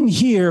we didn't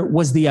hear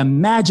was the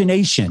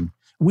imagination.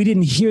 We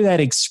didn't hear that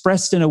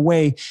expressed in a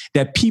way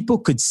that people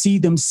could see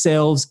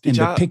themselves in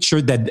the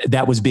picture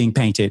that was being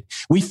painted.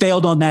 We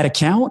failed on that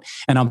account.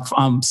 And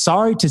I'm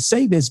sorry to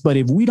say this, but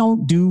if we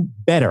don't do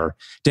better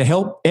to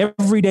help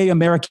everyday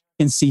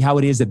Americans see how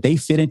it is that they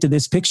fit into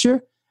this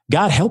picture,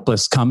 God help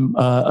us come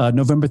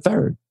November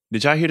 3rd.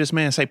 Did y'all hear this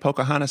man say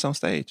Pocahontas on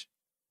stage?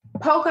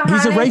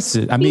 Pocahontas. He's a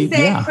racist. I mean, he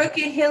said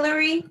crooked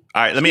Hillary.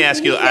 All right, let me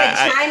ask you.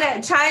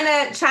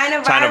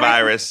 China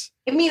virus.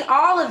 I mean,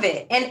 all of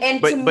it.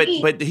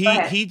 But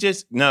he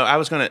just no. I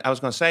was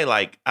gonna say,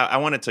 like, I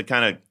wanted to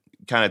kind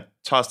of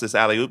toss this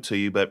alley oop to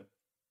you, but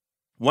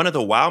one of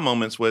the wow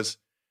moments was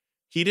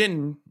he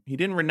didn't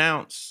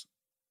renounce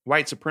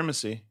white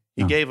supremacy.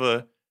 He gave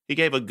a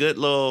good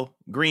little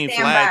green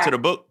flag to the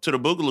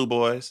Boogaloo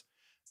Boys.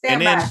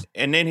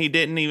 And then he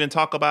didn't even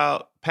talk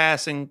about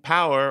passing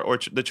power or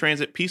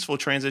the peaceful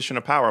transition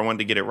of power. I wanted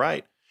to get it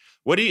right.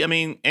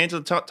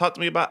 Angela, talk to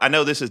me about, I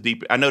know this is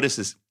deep. I know this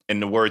is, in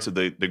the words of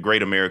the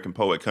great American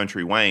poet,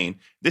 Country Wayne,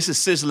 this is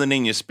sizzling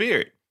in your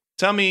spirit.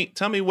 Tell me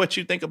what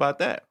you think about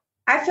that.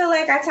 I feel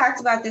like I talked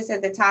about this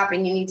at the top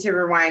and you need to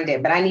rewind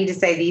it, but I need to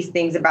say these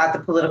things about the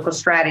political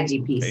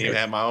strategy piece. Katie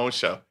had my own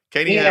show.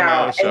 No, because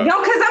I'm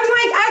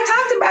like,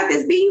 I talked about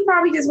this, but you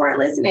probably just weren't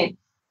listening.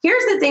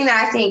 Here's the thing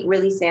that I think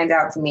really stands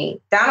out to me.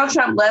 Donald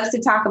Trump loves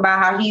to talk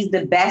about how he's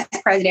the best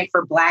president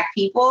for Black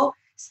people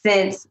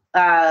since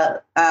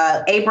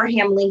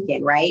Abraham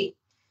Lincoln, right?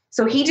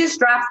 So he just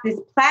dropped this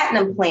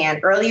platinum plan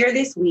earlier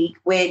this week,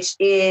 which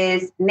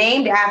is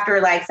named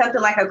after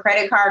something like a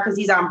credit card because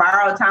he's on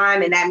borrowed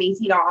time, and that means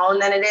he don't own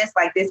none of this.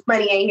 Like, this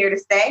money ain't here to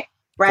stay,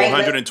 right?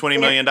 $420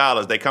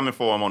 million. They coming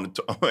for him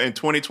in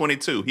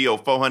 2022. He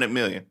owed $400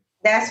 million.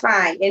 That's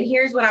fine. And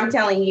here's what I'm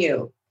telling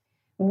you.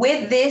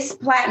 With this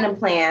platinum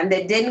plan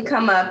that didn't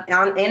come up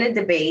in a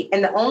debate,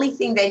 and the only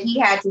thing that he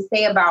had to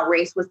say about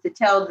race was to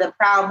tell the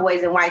Proud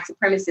Boys and white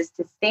supremacists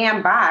to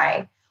stand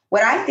by,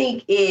 what I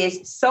think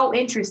is so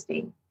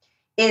interesting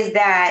is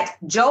that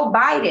Joe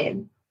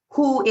Biden,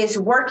 who is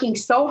working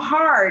so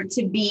hard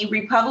to be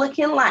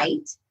Republican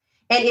light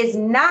and is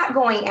not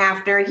going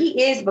after,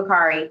 he is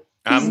Bakari,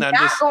 he's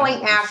not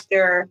going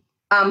after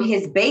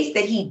his base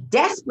that he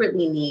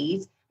desperately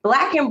needs,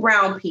 Black and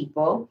brown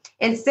people,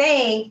 and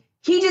saying,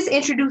 he just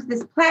introduced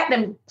this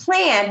platinum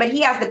plan, but he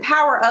has the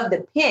power of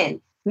the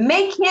pen.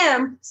 Make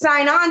him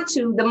sign on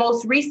to the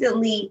most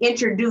recently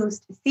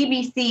introduced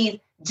CBC's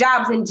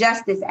Jobs and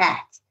Justice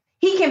Act.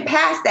 He can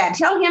pass that.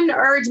 Tell him to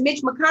urge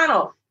Mitch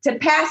McConnell to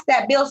pass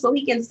that bill so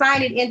he can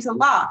sign it into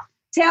law.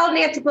 Tell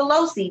Nancy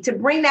Pelosi to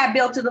bring that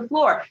bill to the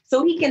floor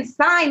so he can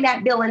sign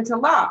that bill into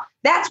law.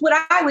 That's what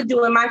I would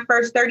do in my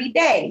first 30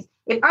 days.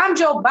 If I'm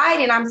Joe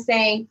Biden, I'm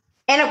saying,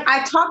 And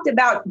I talked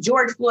about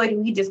George Floyd,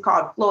 who he just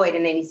called Floyd,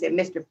 and then he said,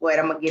 Mr. Floyd,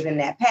 I'm going to give him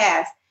that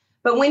pass.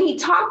 But when he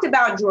talked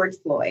about George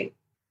Floyd,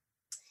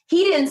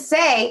 he didn't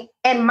say,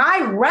 and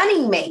my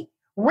running mate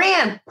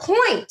ran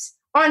point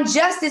on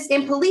justice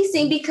in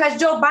policing, because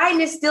Joe Biden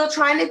is still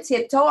trying to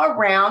tiptoe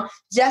around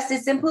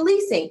justice in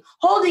policing,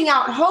 holding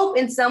out hope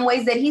in some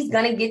ways that he's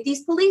going to get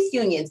these police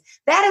unions.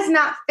 That is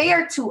not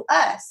fair to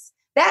us.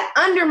 That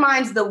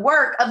undermines the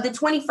work of the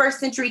 21st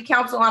Century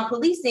Council on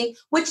Policing,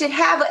 which should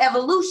have an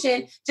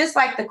evolution just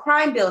like the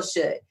crime bill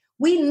should.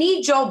 We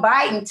need Joe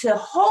Biden to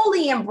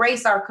wholly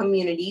embrace our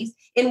communities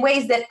in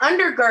ways that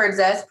undergirds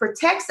us,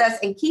 protects us,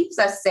 and keeps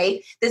us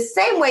safe, the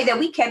same way that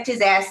we kept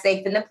his ass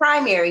safe in the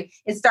primary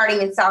and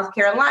starting in South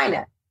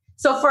Carolina.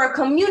 So for a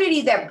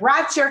community that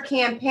brought your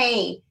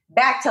campaign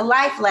back to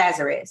life,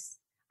 Lazarus,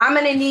 I'm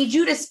going to need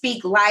you to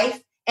speak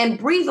life and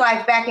breathe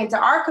life back into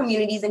our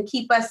communities and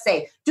keep us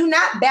safe. Do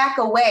not back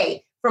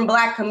away from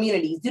Black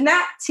communities. Do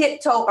not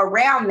tiptoe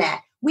around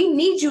that. We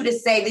need you to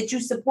say that you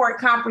support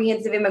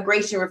comprehensive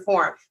immigration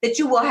reform, that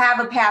you will have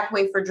a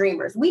pathway for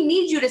dreamers. We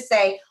need you to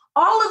say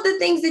all of the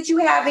things that you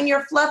have in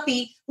your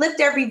fluffy Lift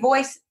Every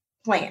Voice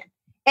plan,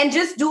 and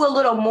just do a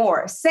little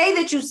more. Say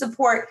that you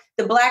support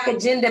the Black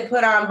agenda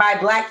put on by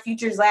Black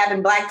Futures Lab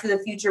and Black to the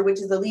Future, which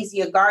is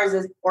Alicia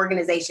Garza's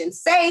organization.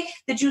 Say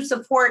that you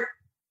support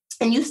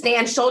and you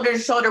stand shoulder to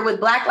shoulder with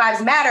Black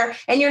Lives Matter,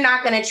 and you're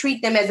not going to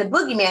treat them as a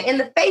boogeyman in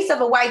the face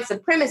of a white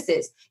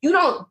supremacist. You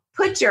don't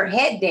put your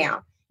head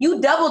down. You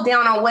double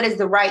down on what is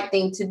the right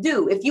thing to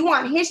do. If you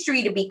want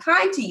history to be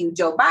kind to you,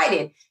 Joe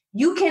Biden,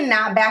 you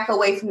cannot back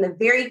away from the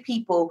very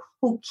people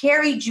who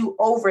carried you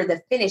over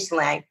the finish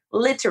line,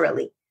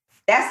 literally.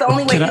 That's the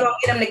only way you're going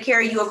to get them to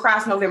carry you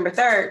across November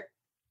 3rd.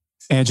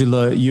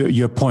 Angela,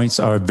 your points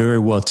are very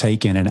well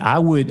taken. And I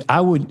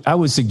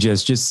would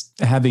suggest, just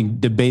having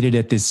debated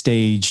at this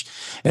stage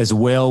as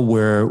well,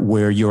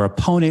 where your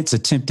opponents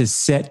attempt to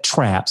set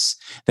traps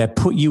that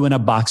put you in a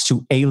box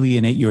to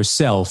alienate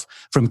yourself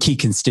from key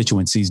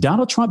constituencies.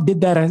 Donald Trump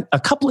did that a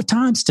couple of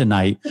times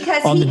tonight.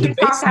 Because he can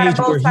talk out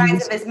of both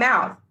sides of his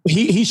mouth.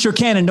 He sure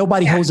can, and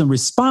nobody holds him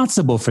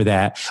responsible for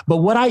that.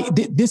 But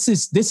this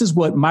is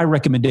what my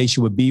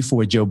recommendation would be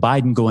for Joe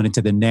Biden going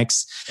into the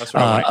next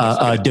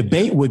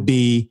debate would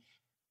be: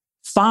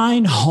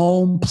 find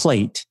home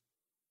plate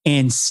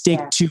and stick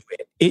to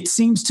it. It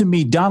seems to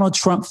me Donald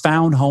Trump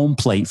found home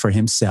plate for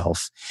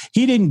himself.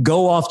 He didn't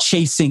go off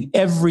chasing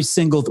every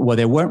single, well,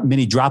 there weren't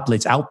many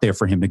droplets out there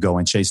for him to go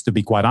and chase, to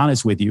be quite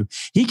honest with you.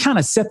 He kind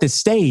of set the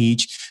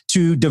stage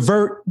to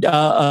divert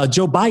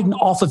Joe Biden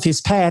off of his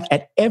path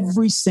at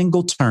every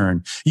single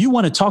turn. You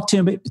want to talk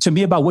to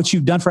me about what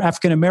you've done for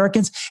African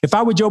Americans? If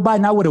I were Joe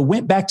Biden, I would have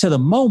went back to the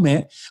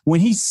moment when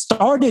he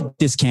started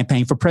this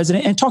campaign for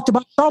president and talked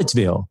about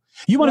Charlottesville.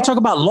 You want to talk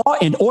about law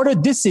and order?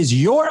 This is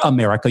your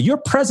America. You're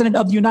president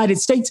of the United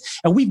States,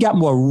 and we've got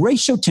more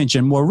racial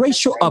tension, more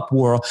racial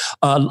uproar,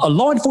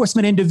 law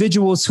enforcement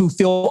individuals who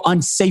feel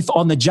unsafe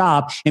on the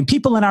job, and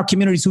people in our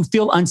communities who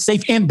feel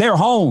unsafe in their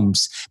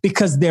homes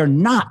because they're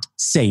not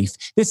safe.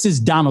 This is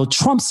Donald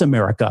Trump's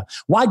America.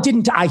 Why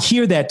didn't I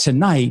hear that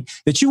tonight,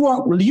 that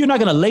you're not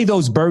going to lay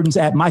those burdens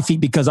at my feet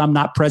because I'm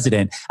not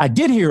president? I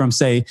did hear him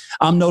say,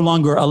 I'm no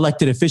longer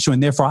elected official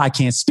and therefore I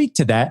can't speak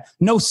to that.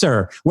 No,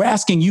 sir. We're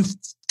asking you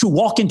to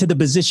walk into the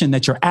position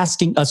that you're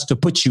asking us to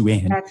put you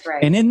in. That's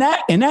right. And in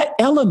that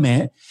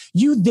element,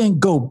 you then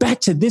go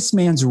back to this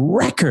man's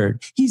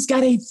record. He's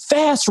got a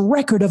vast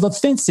record of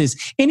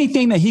offenses.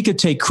 Anything that he could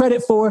take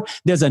credit for,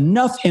 there's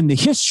enough in the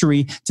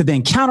history to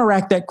then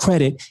counteract that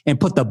credit and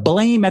put the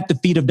blame at the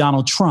feet of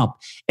Donald Trump.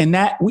 And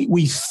that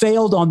we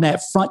failed on that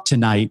front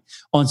tonight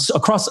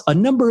across a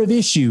number of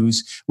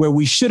issues where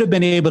we should have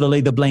been able to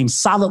lay the blame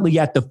solidly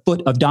at the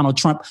foot of Donald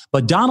Trump.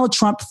 But Donald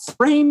Trump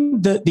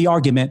framed the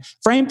argument,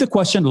 framed the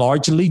question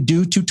largely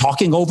due to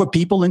talking over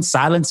people and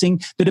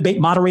silencing the debate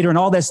moderator and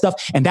all that stuff.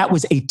 And that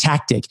was a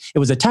tactic. It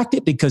was a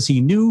tactic because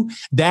he knew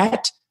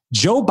that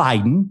Joe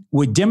Biden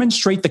would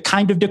demonstrate the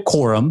kind of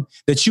decorum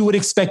that you would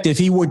expect if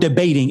he were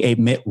debating a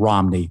Mitt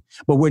Romney.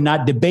 But we're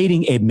not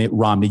debating a Mitt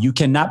Romney. You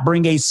cannot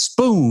bring a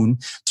spoon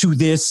to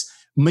this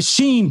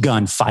machine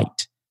gun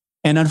fight.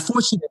 And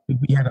unfortunately,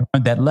 we haven't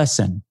learned that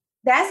lesson.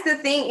 That's the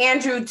thing,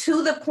 Andrew,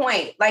 to the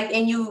point,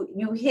 and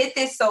you hit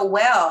this so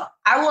well.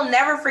 I will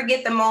never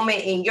forget the moment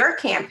in your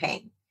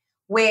campaign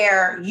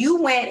where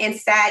you went and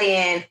sat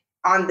in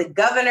on the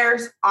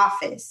governor's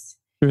office,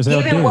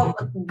 given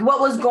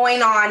what was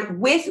going on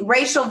with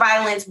racial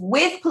violence,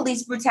 with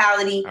police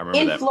brutality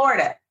in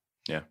Florida.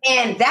 Yeah.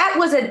 And that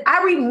was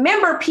I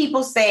remember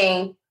people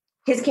saying,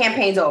 his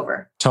campaign's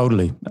over.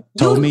 Totally.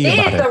 You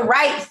did the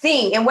right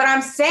thing. And what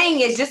I'm saying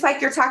is, just like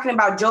you're talking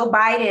about Joe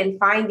Biden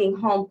finding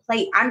home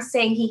plate, I'm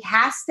saying he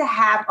has to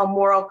have a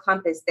moral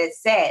compass that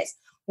says,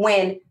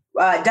 when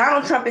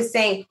Donald Trump is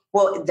saying,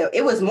 well,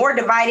 it was more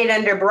divided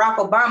under Barack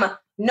Obama.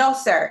 No,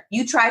 sir.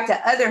 You tried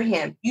to other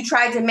him. You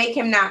tried to make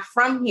him not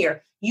from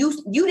here.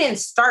 You didn't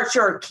start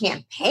your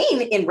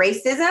campaign in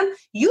racism.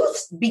 You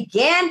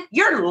began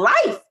your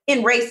life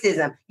in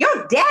racism.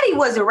 Your daddy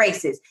was a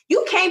racist.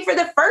 You came for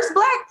the first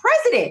Black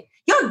president.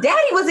 Your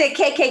daddy was at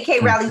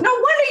KKK rallies. No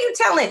wonder you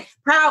telling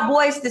Proud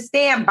Boys to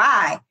stand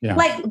by. Yeah.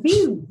 Like,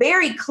 be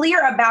very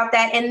clear about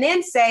that and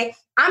then say,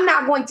 I'm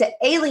not going to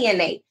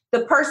alienate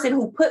the person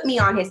who put me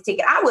on his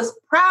ticket. I was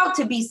proud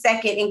to be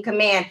second in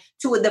command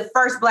to the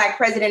first Black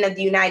president of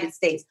the United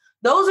States.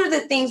 Those are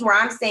the things where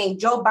I'm saying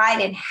Joe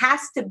Biden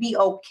has to be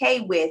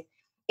okay with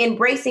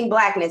embracing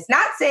Blackness,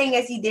 not saying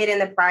as he did in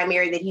the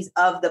primary that he's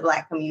of the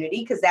Black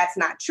community, because that's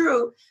not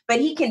true, but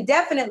he can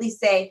definitely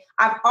say,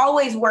 I've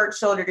always worked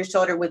shoulder to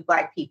shoulder with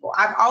Black people.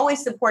 I've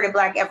always supported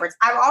Black efforts.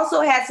 I've also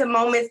had some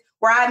moments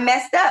where I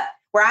messed up,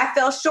 where I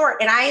fell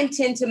short, and I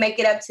intend to make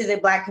it up to the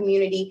Black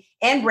community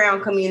and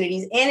brown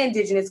communities and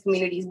indigenous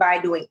communities by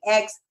doing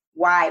X,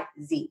 Y,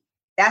 Z.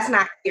 That's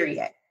not clear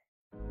yet.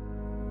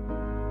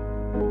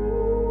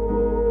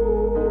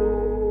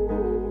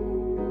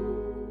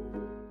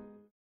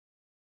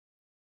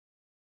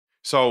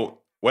 So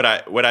what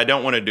I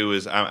don't want to do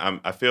is I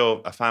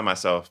find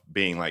myself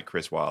being like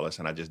Chris Wallace,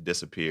 and I just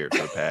disappeared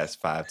for the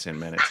past 5-10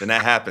 minutes, and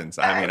that happens.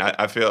 I mean,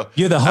 I feel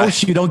you're the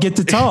host. You don't get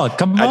to talk.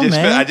 Come on,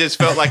 man. I just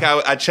felt like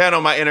I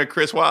channeled my inner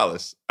Chris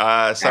Wallace. So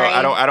right.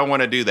 I don't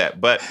want to do that.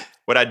 But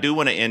what I do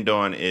want to end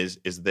on is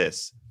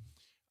this.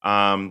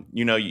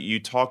 You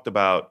talked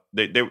about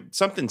there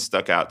something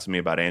stuck out to me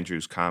about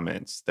Andrew's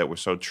comments that were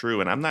so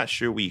true, and I'm not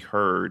sure we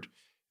heard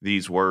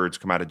these words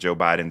come out of Joe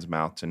Biden's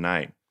mouth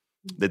tonight.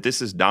 That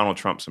this is Donald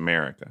Trump's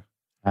America.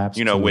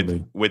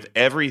 Absolutely. With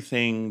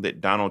everything that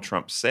Donald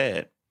Trump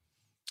said,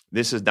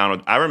 this is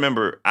Donald. I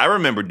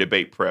remember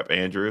debate prep,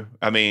 Andrew.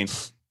 I mean,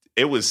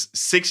 it was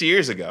 6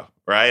 years ago,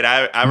 right?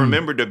 I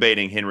remember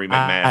debating Henry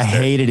McMaster. I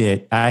hated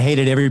it. I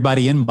hated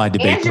everybody in my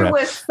debate Andrew prep.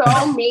 was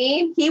so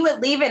mean. He would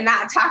leave and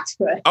not talk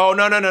to us. Oh,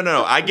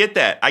 no. I get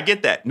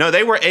that. No,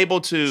 they were able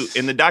to,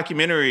 in the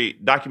documentary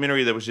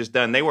that was just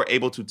done, they were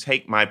able to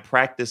take my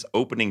practice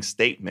opening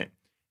statement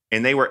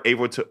and they were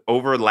able to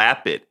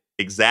overlap it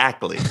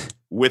exactly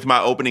with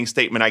my opening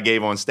statement I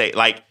gave on stage.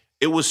 Like,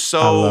 it was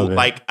so,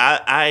 like,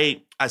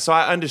 I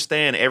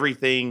understand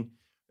everything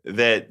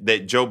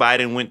that Joe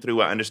Biden went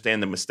through. I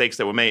understand the mistakes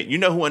that were made. You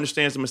know who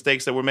understands the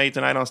mistakes that were made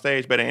tonight on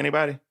stage better than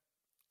anybody?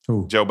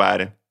 Who? Joe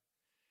Biden.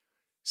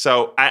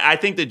 So I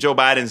think that Joe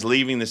Biden's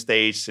leaving the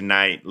stage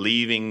tonight,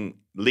 leaving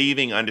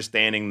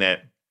understanding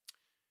that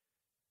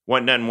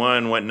wasn't nothing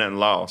won, wasn't nothing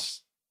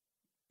lost,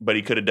 but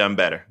he could have done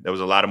better. There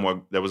was a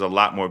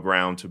lot more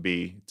ground to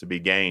be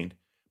gained.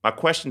 My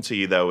question to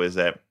you though is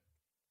that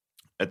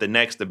at the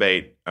next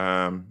debate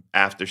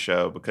after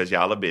show, because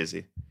y'all are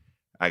busy,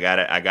 I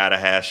gotta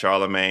have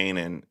Charlemagne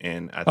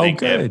and I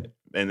think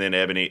and then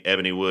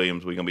Ebony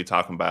Williams. We're gonna be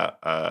talking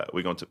about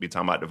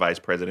the vice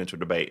presidential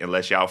debate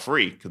unless y'all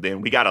free, because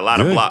then we got a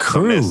lot of blocks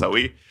on this, so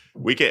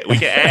we can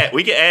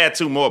add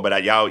two more.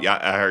 But y'all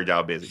I heard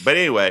y'all busy. But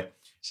anyway,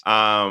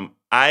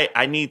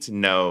 I need to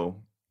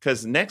know,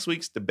 because next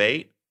week's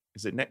debate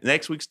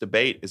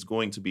is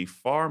going to be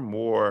far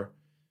more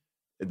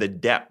the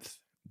depth,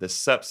 the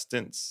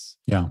substance,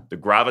 the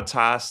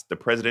gravitas, the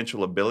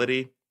presidential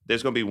ability.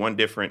 There's going to be one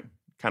different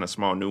kind of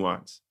small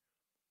nuance.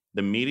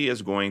 The media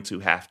is going to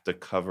have to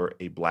cover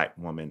a Black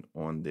woman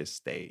on this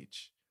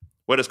stage.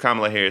 What does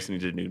Kamala Harris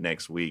need to do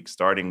next week?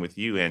 Starting with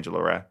you,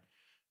 Angela Rye.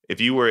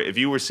 If you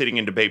were sitting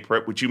in debate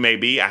prep, which you may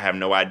be, I have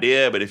no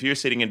idea, but if you're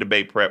sitting in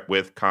debate prep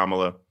with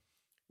Kamala,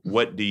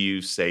 what do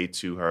you say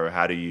to her?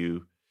 How do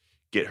you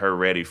get her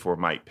ready for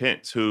Mike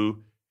Pence,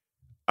 who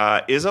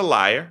is a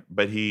liar,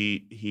 but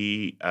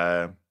he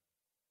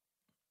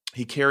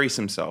carries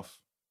himself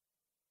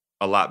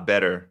a lot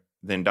better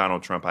than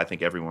Donald Trump? I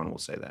think everyone will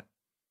say that.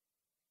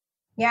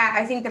 Yeah,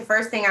 I think the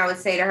first thing I would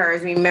say to her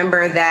is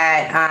remember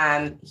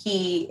that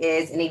he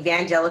is an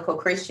evangelical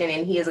Christian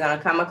and he is going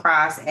to come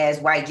across as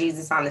white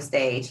Jesus on the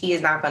stage. He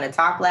is not going to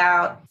talk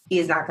loud. He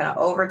is not going to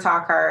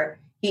overtalk her.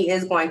 He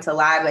is going to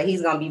lie, but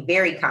he's going to be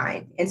very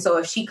kind. And so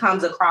if she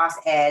comes across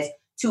as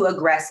too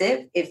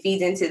aggressive, it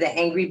feeds into the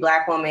angry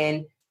Black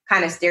woman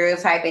kind of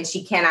stereotype, and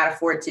she cannot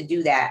afford to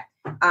do that.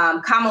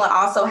 Kamala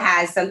also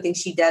has something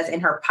she does in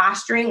her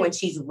posturing when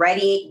she's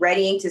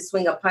readying to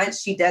swing a punch.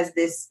 She does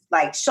this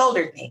like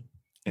shoulder thing.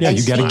 Yeah,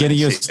 you got to get in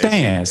your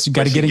stance. You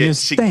got to get in your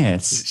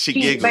stance. She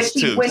giggles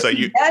too. When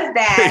she does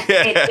that,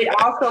 it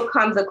also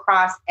comes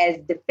across as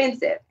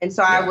defensive. And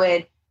so I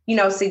would,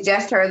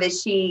 suggest her that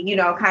she,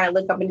 kind of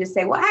look up and just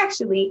say, well,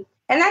 actually,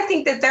 and I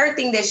think the third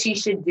thing that she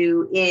should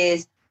do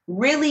is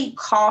really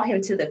call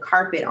him to the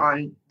carpet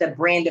on the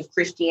brand of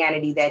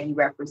Christianity that he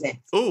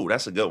represents. Oh,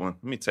 that's a good one.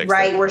 Let me text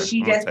right, where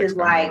she just is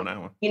like, I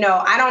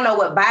don't know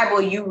what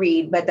Bible you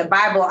read, but the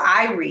Bible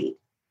I read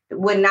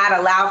would not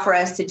allow for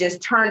us to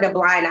just turn a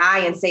blind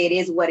eye and say it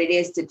is what it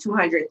is to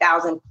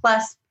 200,000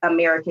 plus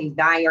Americans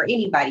dying or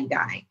anybody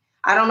dying.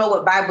 I don't know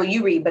what Bible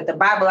you read, but the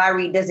Bible I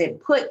read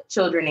doesn't put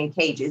children in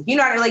cages.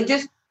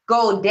 Just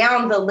go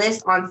down the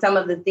list on some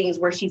of the things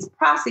where she's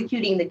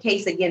prosecuting the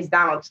case against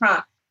Donald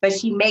Trump, but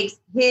she makes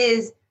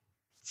his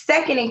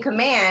second in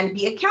command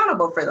be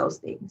accountable for those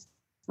things,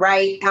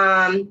 right?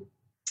 And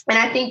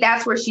I think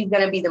that's where she's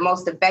going to be the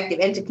most effective,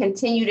 and to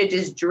continue to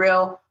just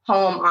drill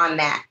home on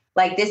that.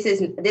 Like this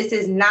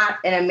is not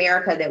an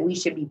America that we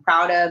should be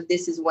proud of.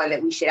 This is one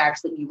that we should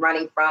actually be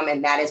running from,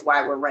 and that is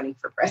why we're running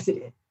for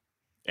president.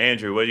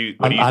 Andrew, what do you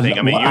think?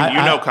 I mean,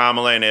 you know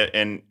Kamala,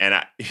 and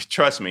I,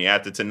 trust me,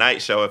 after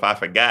tonight's show, if I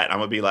forgot, I'm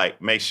gonna be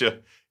like, make sure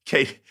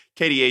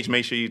KDH,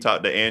 make sure you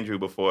talk to Andrew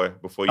before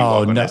you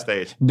walk on that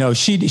stage. No,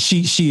 she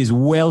is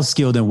well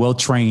skilled and well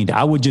trained.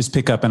 I would just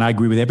pick up, and I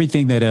agree with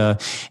everything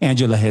that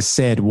Angela has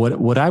said.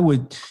 What I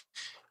would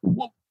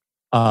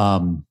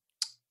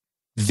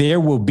there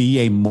will be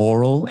a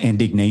moral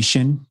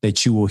indignation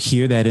that you will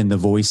hear that in the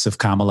voice of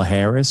Kamala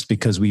Harris,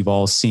 because we've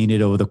all seen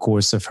it over the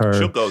course of her.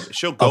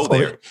 She'll go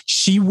there.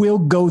 She will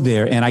go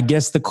there. And I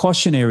guess the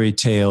cautionary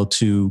tale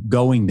to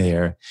going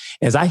there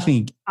is, I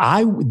think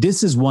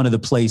this is one of the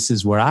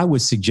places where I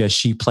would suggest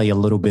she play a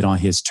little bit on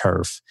his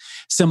turf,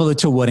 similar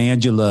to what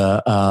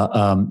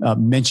Angela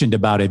mentioned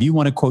about, if you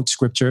want to quote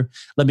scripture,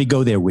 let me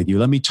go there with you.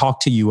 Let me talk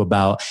to you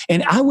about,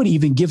 and I would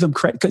even give him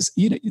credit, because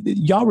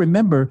y'all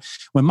remember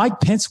when Mike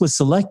Pence was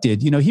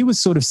selected, he was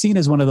sort of seen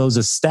as one of those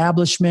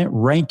establishment,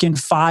 rank and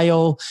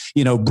file,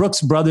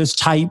 Brooks Brothers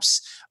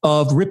types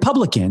of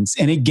Republicans.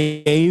 And it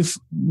gave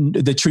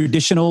the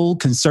traditional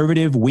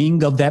conservative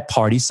wing of that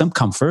party some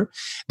comfort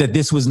that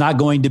this was not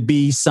going to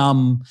be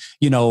some,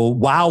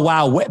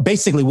 wow,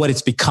 basically what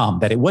it's become,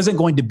 that it wasn't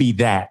going to be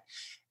that.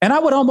 And I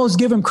would almost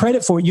give him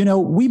credit for,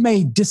 we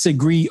may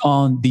disagree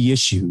on the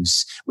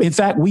issues. In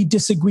fact, we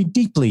disagree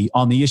deeply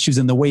on the issues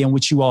and the way in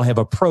which you all have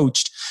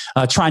approached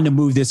trying to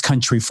move this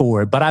country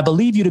forward. But I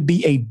believe you to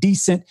be a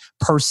decent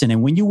person.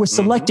 And when you were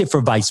selected for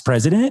vice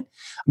president,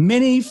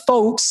 many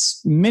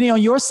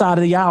on your side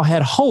of the aisle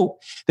had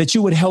hope that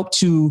you would help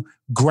to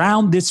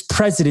ground this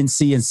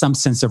presidency in some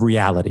sense of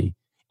reality.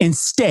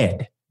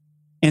 Instead,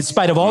 in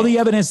spite of all the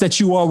evidence that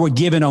you all were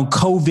given on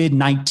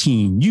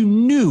COVID-19, you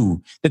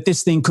knew that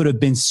this thing could have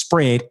been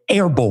spread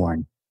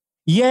airborne.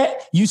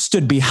 Yet you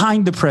stood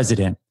behind the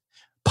president,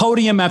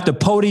 podium after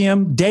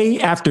podium, day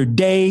after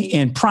day,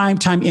 in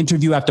primetime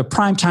interview after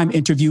primetime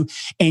interview,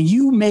 and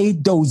you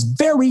made those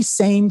very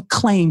same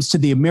claims to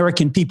the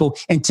American people.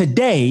 And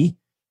today,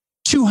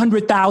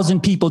 200,000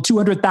 people,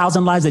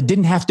 200,000 lives that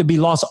didn't have to be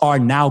lost are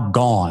now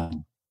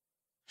gone.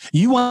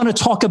 You want to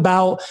talk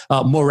about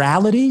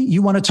morality?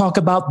 You want to talk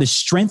about the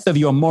strength of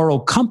your moral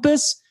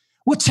compass?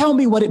 Well, tell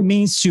me what it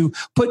means to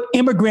put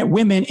immigrant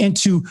women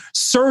into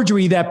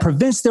surgery that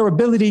prevents their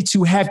ability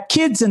to have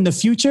kids in the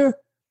future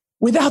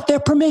without their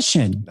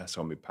permission. That's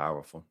going to be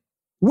powerful.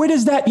 Where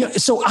does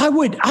that? So I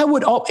would,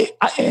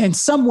 in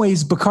some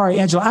ways, Bakari,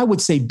 Angela, I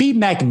would say be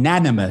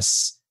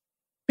magnanimous.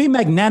 Be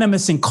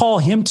magnanimous and call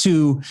him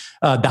to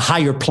the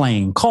higher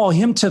plane, call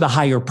him to the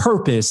higher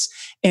purpose.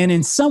 And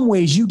in some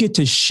ways, you get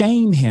to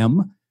shame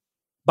him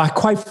by,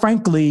 quite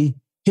frankly,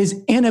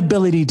 his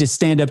inability to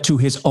stand up to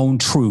his own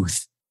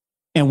truth.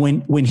 And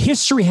when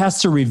history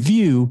has to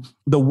review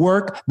the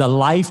work, the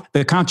life,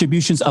 the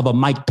contributions of a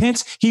Mike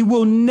Pence, he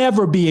will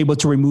never be able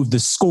to remove the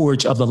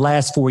scourge of the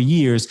last 4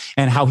 years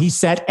and how he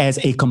sat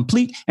as a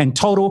complete and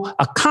total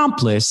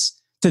accomplice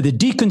to the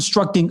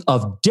deconstructing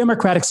of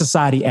democratic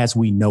society as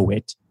we know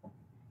it.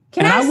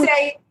 Can I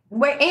say,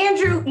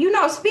 Andrew,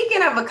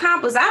 speaking of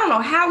accomplice, I don't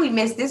know how we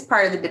missed this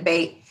part of the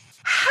debate.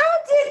 How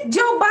did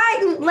Joe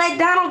Biden let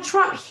Donald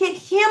Trump hit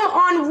him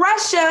on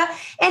Russia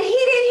and he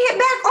didn't hit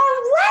back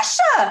on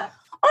Russia?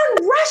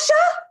 On Russia.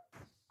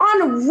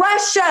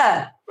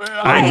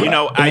 You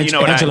know what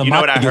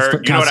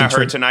I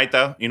heard tonight,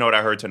 though. You know what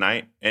I heard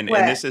tonight, and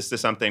this is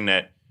something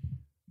that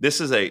this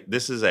is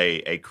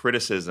a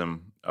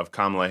criticism of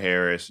Kamala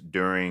Harris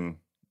during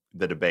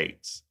the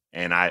debates,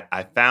 and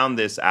I found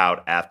this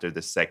out after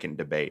the second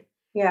debate.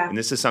 Yeah, and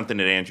this is something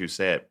that Andrew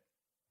said,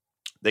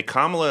 that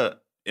Kamala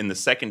in the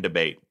second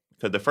debate,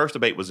 because the first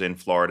debate was in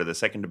Florida, the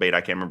second debate I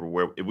can't remember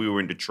where we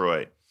were in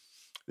Detroit.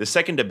 The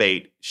second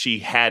debate, she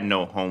had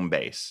no home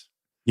base.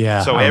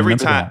 Yeah. So every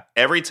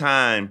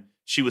time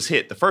she was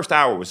hit, the first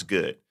hour was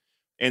good.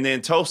 And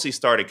then Tulsi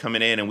started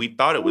coming in and we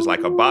thought it was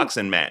like a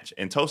boxing match.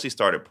 And Tulsi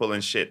started pulling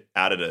shit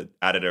out of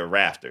the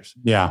rafters.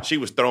 Yeah. She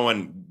was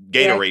throwing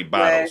Gatorade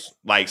bottles,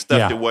 like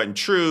stuff that wasn't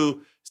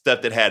true,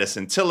 stuff that had a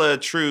scintilla of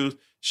truth.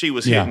 She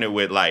was hitting it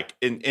with like,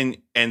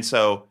 and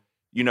so,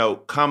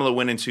 Kamala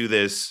went into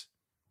this,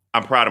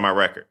 I'm proud of my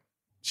record.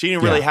 She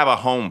didn't really have a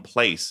home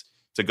place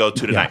to go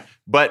to tonight.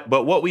 But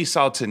what we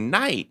saw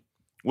tonight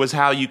was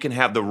how you can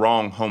have the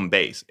wrong home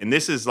base. And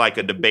this is like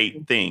a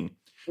debate thing.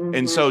 Mm-hmm.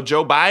 And so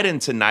Joe Biden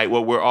tonight,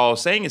 what we're all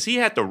saying is he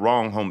had the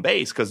wrong home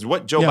base, because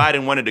what Joe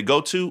Biden wanted to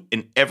go to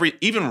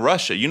even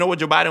Russia, you know what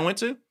Joe Biden went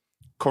to?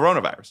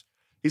 Coronavirus.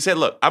 He said,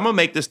 look, I'm going to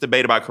make this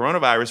debate about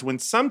coronavirus when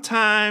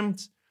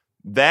sometimes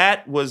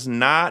that was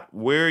not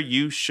where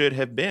you should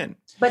have been.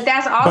 But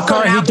that's also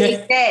not what he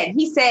said.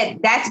 He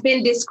said that's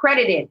been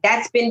discredited.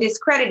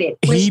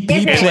 He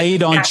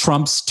played on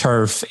Trump's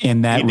turf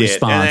in that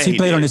response. He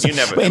played on his.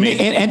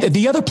 And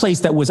the other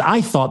place that was,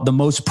 I thought, the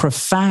most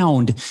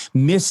profound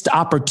missed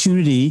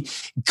opportunity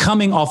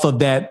coming off of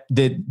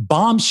the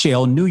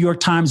bombshell New York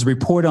Times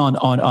report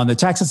on the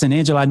Texas. And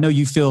Angela, I know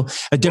you feel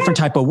a different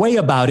type of way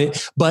about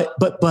it, but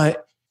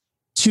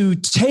to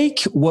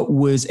take what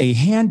was a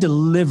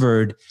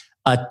hand-delivered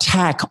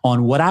attack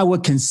on what I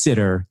would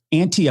consider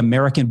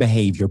anti-American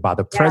behavior by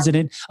the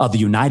president of the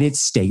United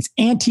States.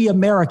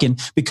 Anti-American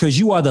because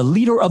you are the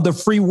leader of the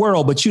free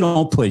world, but you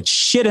don't put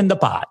shit in the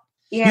pot.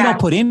 Yeah. You don't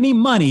put any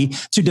money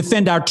to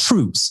defend our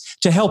troops,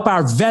 to help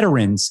our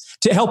veterans,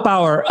 to help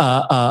our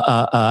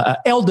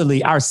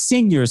elderly, our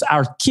seniors,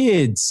 our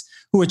kids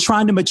who are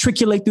trying to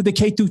matriculate through the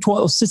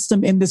K-12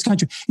 system in this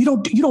country. You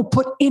don't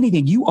put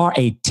anything. You are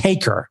a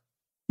taker.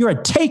 You're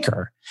a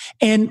taker.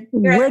 And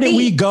where did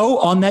we go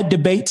on that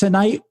debate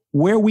tonight?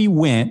 Where we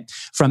went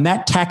from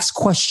that tax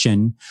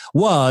question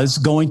was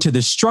going to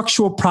the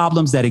structural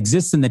problems that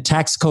exist in the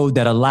tax code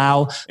that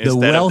allow the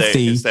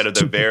wealthy instead of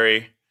the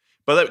very.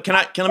 But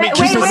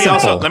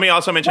let me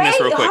also mention this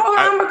real quick. Hold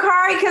on,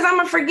 Bakari, because I'm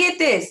gonna forget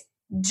this.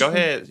 Go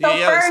ahead.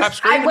 So stop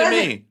screaming at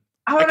me.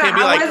 I can't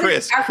be like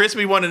Chris. Chris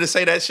be wanting to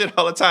say that shit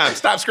all the time.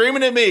 Stop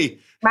screaming at me.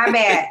 My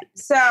bad.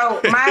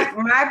 So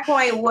my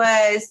point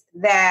was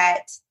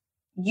that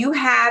you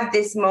have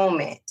this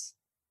moment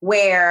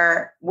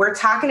where we're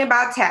talking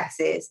about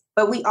taxes,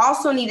 but we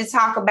also need to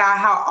talk about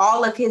how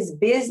all of his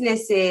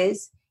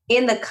businesses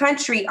in the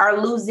country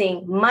are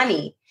losing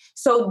money.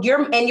 So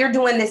you're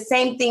doing the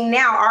same thing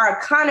now. Our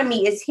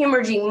economy is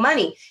hemorrhaging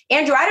money.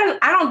 Andrew, I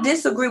don't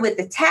disagree with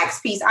the tax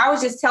piece. I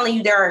was just telling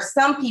you there are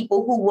some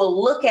people who will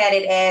look at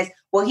it as,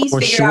 well, he's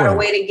figured out a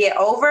way to get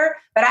over.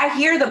 But I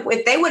hear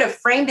if they would have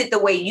framed it the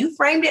way you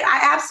framed it,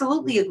 I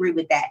absolutely agree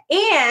with that.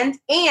 And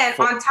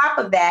on top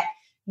of that,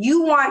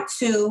 you want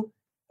to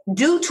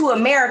do to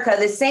America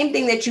the same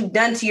thing that you've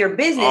done to your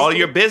business. All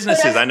your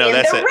businesses. I know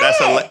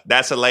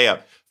that's a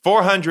layup.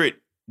 400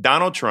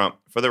 Donald Trump,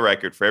 for the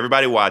record, for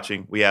everybody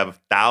watching, we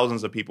have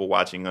thousands of people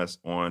watching us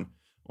on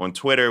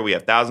Twitter. We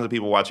have thousands of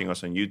people watching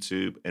us on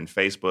YouTube and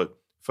Facebook.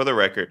 For the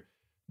record,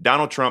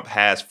 Donald Trump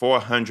has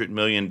 $400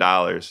 million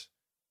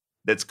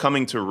that's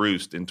coming to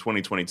roost in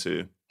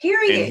 2022.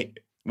 Period.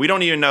 We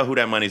don't even know who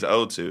that money's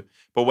owed to.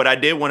 But what I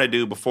did want to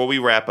do before we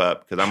wrap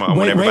up, because I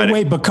want everybody.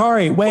 Wait,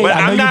 Bakari, wait. But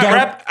I'm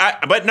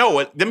not but no,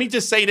 let me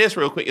just say this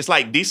real quick. It's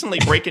like decently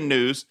breaking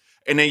news.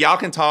 And then y'all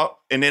can talk.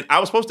 And then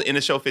I was supposed to end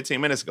the show 15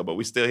 minutes ago, but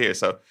we're still here.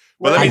 So,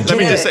 but let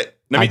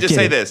me just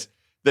say this.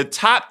 The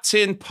top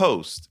 10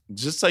 posts,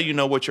 just so you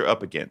know what you're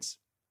up against.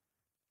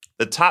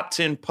 The top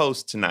 10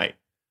 posts tonight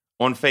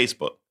on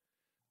Facebook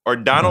are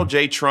Donald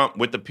J. Trump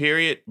with the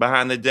period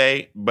behind the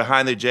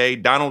J,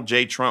 Donald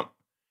J. Trump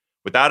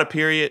without a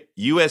period,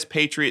 U.S.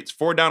 Patriots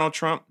for Donald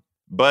Trump,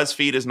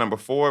 BuzzFeed is number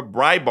 4,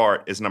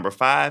 Breitbart is number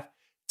 5,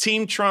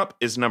 Team Trump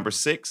is number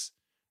 6,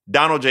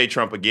 Donald J.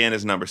 Trump again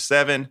is number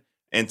 7,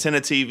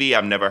 Antenna TV,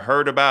 I've never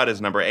heard about,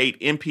 is number 8.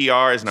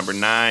 NPR is number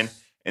 9.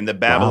 And the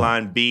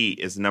Babylon Bee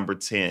is number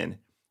 10.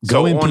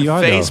 Go so NPR,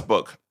 on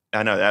Facebook, though.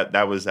 I know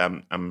that was,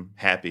 I'm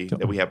happy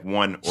that we have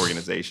one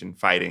organization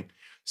fighting.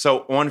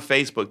 So on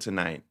Facebook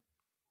tonight,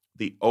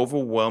 the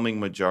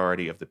overwhelming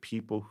majority of the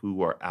people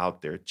who are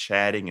out there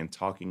chatting and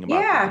talking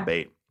about the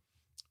debate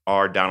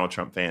are Donald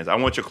Trump fans. I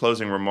want your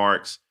closing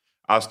remarks.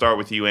 I'll start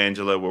with you,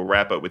 Angela. We'll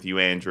wrap up with you,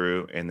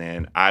 Andrew. And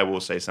then I will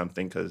say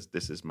something because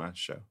this is my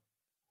show.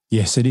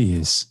 Yes, it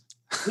is.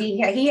 He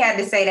had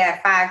to say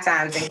that 5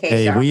 times in case.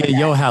 Hey, we at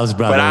your house,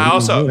 brother. But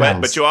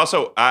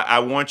I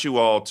want you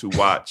all to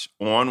watch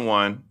On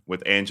One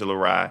with Angela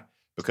Rye,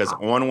 because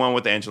On One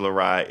with Angela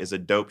Rye is a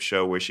dope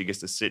show where she gets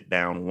to sit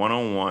down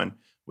one-on-one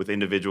with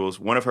individuals.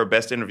 One of her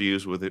best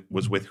interviews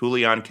was with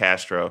Julian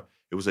Castro.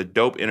 It was a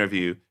dope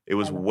interview. It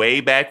was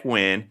way back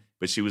when,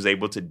 but she was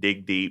able to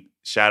dig deep.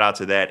 Shout out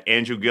to that.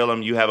 Andrew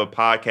Gillum, you have a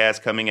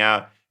podcast coming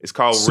out. It's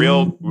called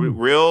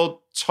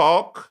Real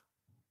Talk.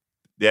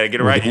 Did I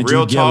get it right?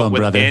 Real Talk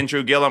with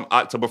Andrew Gillum,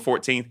 October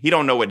 14th. He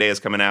don't know what day it's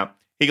coming out.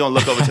 He gonna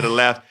look over to the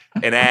left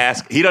and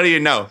ask. He don't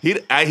even know.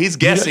 He's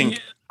guessing.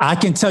 I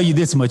can tell you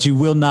this much: you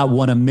will not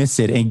want to miss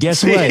it. And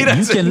guess what? You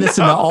can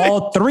listen to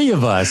all 3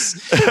 of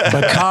us: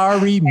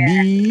 Bakari,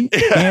 me,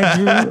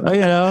 Andrew.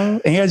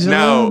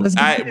 Angela. No,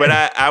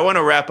 I want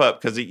to wrap up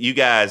because you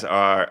guys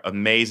are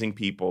amazing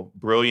people,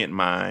 brilliant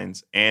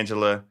minds.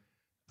 Angela,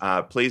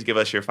 please give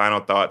us your final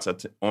thoughts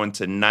on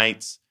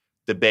tonight's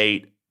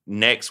debate.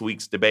 Next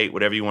week's debate,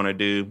 whatever you want to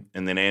do,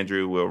 and then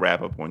Andrew will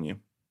wrap up on you.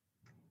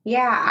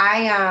 Yeah,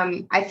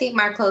 I think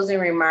my closing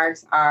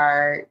remarks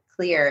are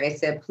clear.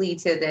 It's a plea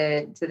to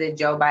the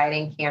Joe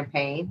Biden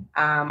campaign.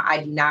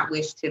 I do not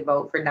wish to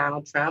vote for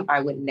Donald Trump.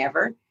 I would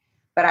never,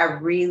 but I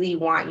really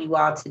want you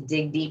all to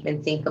dig deep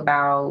and think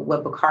about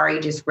what Bakari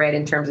just read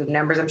in terms of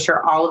numbers. I'm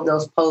sure all of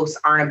those posts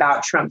aren't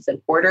about Trump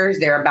supporters.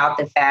 They're about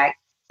the fact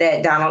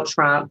that Donald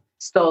Trump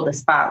stole the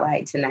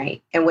spotlight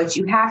tonight. And what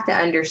you have to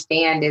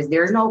understand is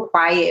there's no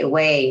quiet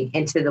way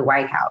into the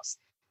White House.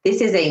 This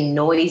is a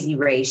noisy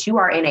race. You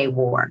are in a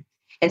war.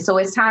 And so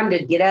it's time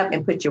to get up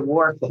and put your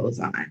war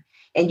clothes on.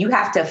 And you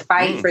have to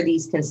fight for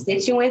these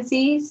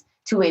constituencies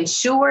to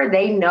ensure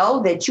they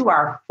know that you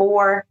are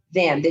for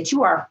them, that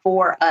you are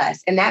for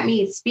us. And that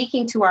means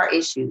speaking to our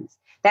issues.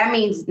 That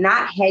means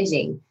not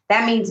hedging.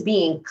 That means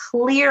being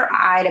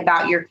clear-eyed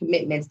about your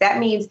commitments. That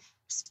means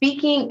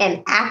speaking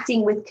and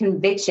acting with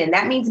conviction.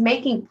 That means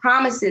making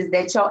promises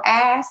that your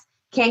ass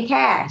can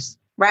cash,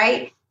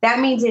 right? That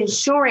means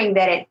ensuring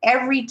that at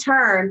every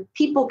turn,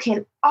 people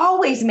can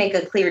always make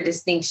a clear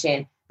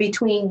distinction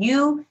between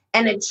you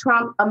and a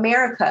Trump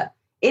America.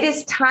 It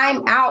is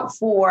time out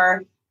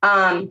for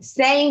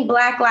saying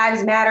Black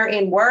Lives Matter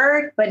in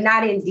word, but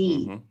not in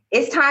deed. Mm-hmm.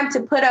 It's time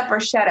to put up or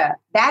shut up.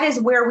 That is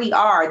where we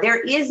are.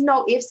 There is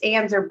no ifs,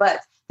 ands, or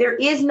buts. There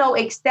is no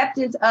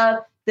acceptance of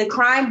the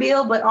crime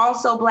bill, but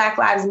also Black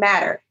Lives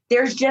Matter.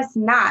 There's just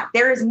not.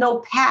 There is no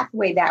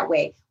pathway that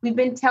way. We've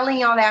been telling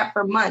y'all that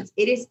for months.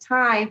 It is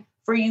time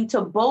for you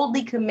to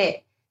boldly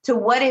commit to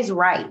what is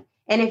right.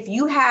 And if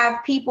you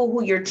have people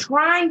who you're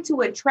trying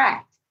to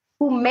attract,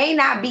 who may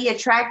not be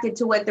attracted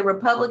to what the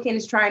Republican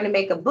is trying to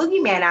make a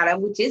boogeyman out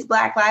of, which is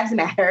Black Lives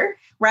Matter,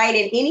 right?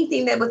 And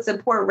anything that would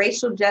support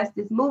racial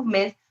justice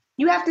movements,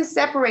 you have to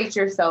separate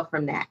yourself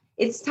from that.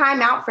 It's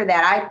time out for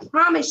that. I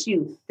promise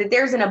you that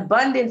there's an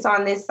abundance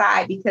on this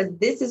side because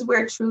this is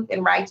where truth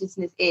and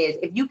righteousness is.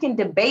 If you can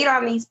debate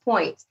on these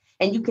points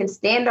and you can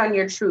stand on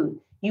your truth,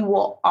 you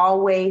will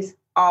always,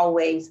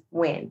 always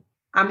win.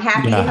 I'm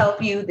happy to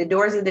help you. The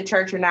doors of the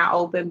church are now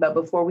open, but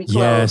before we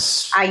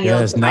close, I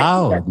yield to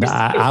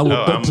I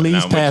will.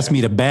 Please pass me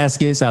the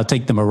baskets. I'll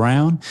take them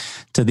around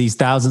to these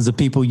thousands of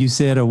people you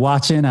said are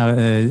watching.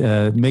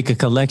 I'll make a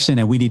collection,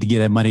 and we need to get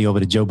that money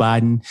over to Joe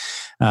Biden.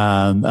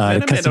 Man,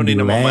 don't need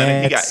no more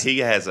money. He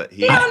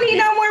don't need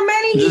no more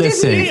money. He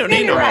don't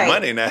need no more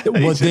money now.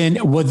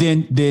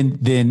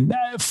 Then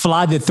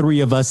fly the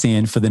three of us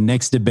in for the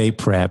next debate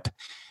prep,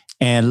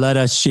 and let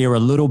us share a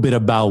little bit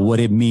about what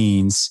it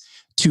means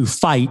to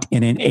fight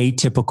in an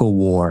atypical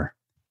war.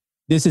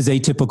 This is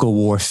atypical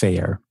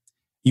warfare.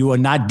 You are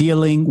not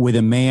dealing with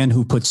a man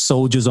who puts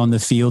soldiers on the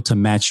field to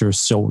match your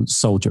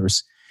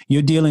soldiers.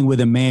 You're dealing with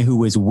a man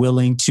who is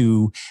willing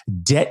to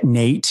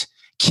detonate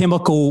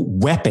chemical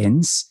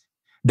weapons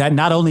that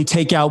not only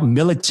take out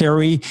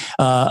military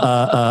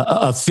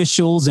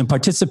officials and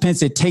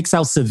participants, it takes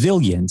out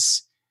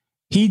civilians.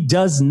 He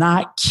does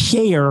not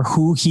care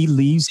who he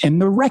leaves in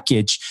the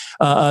wreckage.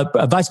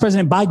 Vice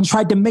President Biden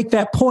tried to make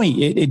that point.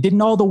 It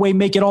didn't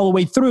make it all the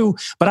way through,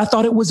 but I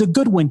thought it was a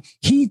good one.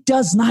 He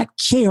does not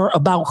care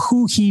about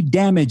who he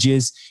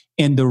damages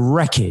in the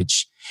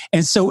wreckage.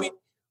 And so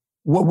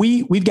what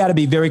we've got to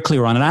be very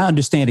clear on, and I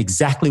understand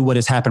exactly what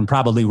has happened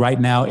probably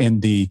right now in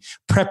the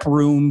prep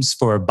rooms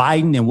for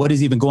Biden and what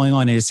is even going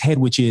on in his head,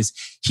 which is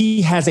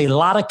he has a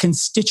lot of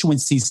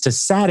constituencies to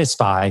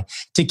satisfy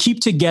to keep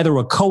together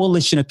a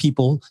coalition of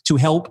people to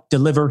help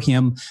deliver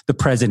him the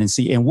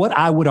presidency. And what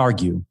I would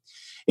argue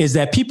is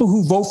that people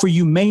who vote for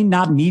you may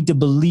not need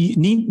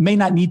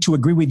to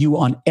agree with you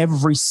on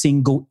every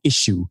single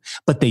issue,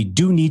 but they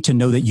do need to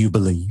know that you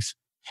believe.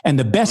 And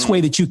the best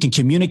way that you can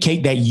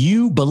communicate that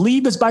you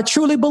believe is by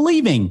truly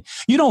believing.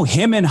 You don't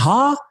hem and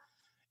haw.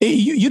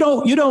 You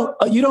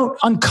don't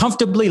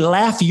uncomfortably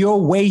laugh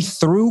your way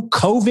through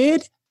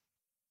COVID.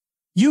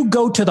 You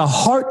go to the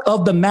heart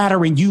of the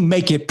matter and you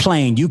make it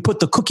plain. You put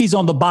the cookies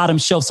on the bottom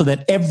shelf so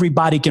that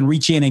everybody can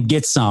reach in and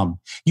get some.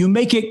 You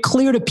make it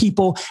clear to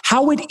people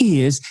how it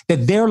is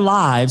that their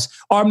lives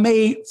are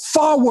made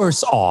far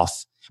worse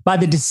off by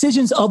the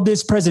decisions of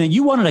this president.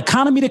 You want an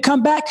economy to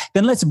come back?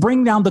 Then let's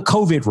bring down the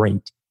COVID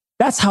rate.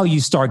 That's how you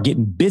start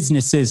getting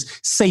businesses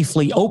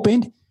safely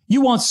opened.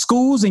 You want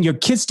schools and your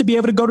kids to be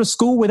able to go to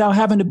school without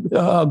having to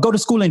go to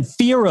school in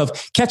fear of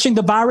catching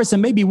the virus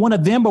and maybe one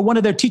of them or one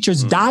of their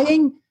teachers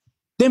dying?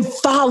 Then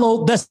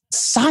follow the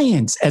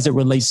science as it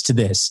relates to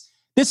this.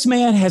 This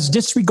man has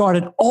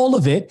disregarded all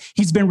of it.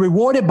 He's been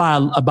rewarded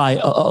by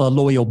a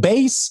loyal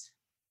base.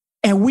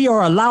 And we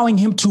are allowing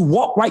him to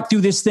walk right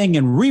through this thing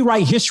and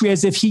rewrite history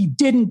as if he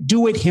didn't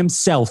do it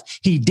himself.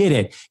 He did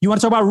it. You want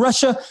to talk about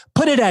Russia?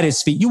 Put it at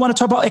his feet. You want to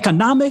talk about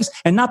economics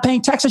and not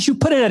paying taxes? You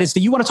put it at his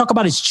feet. You want to talk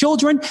about his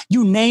children?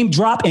 You name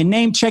drop and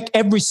name check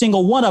every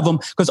single one of them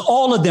because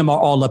all of them are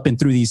all up and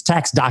through these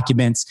tax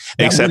documents.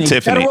 Except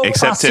Tiffany. But God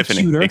bless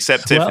Tiffany.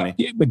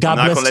 I'm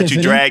not going to let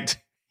you drag.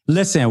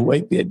 Listen,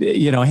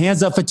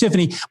 hands up for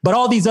Tiffany, but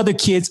all these other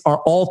kids are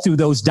all through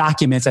those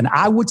documents. And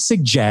I would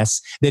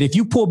suggest that if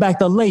you pull back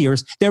the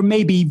layers, there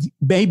may be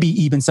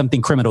even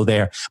something criminal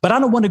there. But I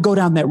don't want to go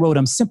down that road.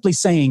 I'm simply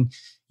saying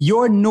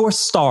your North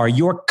Star,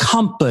 your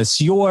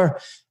compass,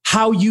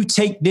 how you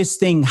take this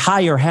thing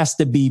higher has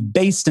to be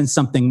based in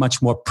something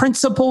much more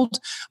principled,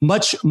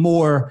 much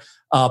more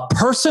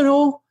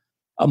personal,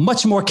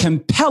 much more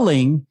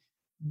compelling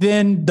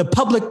than the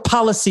public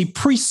policy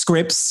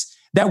prescripts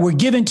that were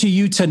given to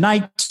you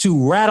tonight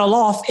to rattle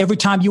off every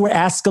time you were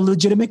asked a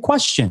legitimate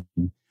question.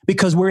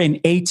 Because we're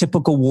in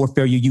atypical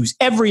warfare. You use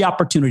every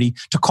opportunity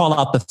to call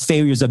out the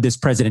failures of this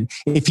president.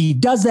 If he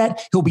does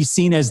that, he'll be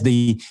seen as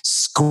the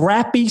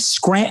scrappy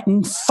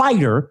Scranton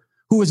fighter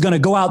who is going to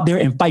go out there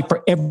and fight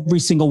for every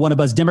single one of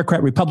us,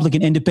 Democrat,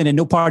 Republican, Independent,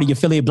 no party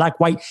affiliate, black,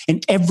 white,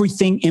 and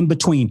everything in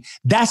between.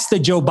 That's the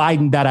Joe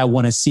Biden that I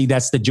want to see.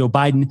 That's the Joe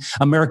Biden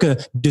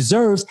America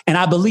deserves. And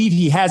I believe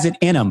he has it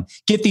in him.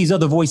 Get these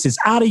other voices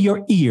out of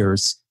your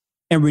ears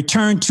and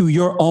return to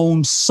your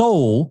own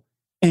soul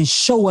and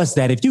show us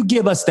that. If you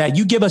give us that,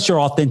 you give us your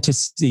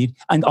authenticity,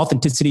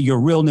 your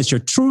realness, your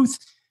truth.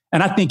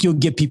 And I think you'll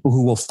get people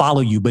who will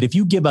follow you. But if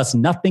you give us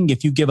nothing,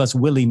 if you give us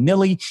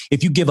willy-nilly,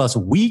 if you give us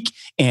weak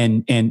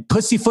and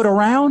pussyfoot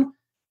around,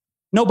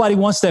 nobody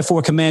wants that for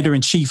a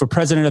commander-in-chief or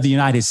president of the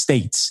United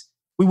States.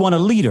 We want a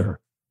leader.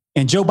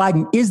 And Joe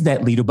Biden is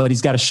that leader, but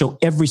he's got to show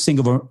every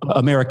single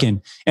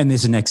American in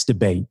this next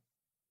debate.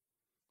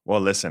 Well,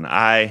 listen,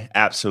 I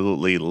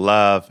absolutely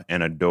love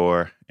and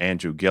adore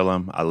Andrew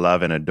Gillum. I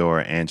love and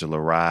adore Angela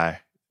Rye.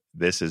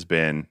 This has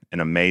been an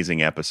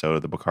amazing episode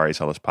of the Bakari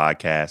Sellers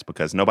podcast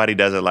because nobody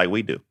does it like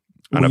we do.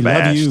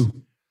 Unabashed. We love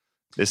you.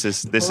 This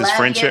is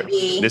friendship.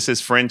 This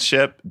is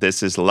friendship.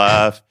 This is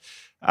love.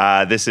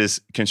 This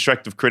is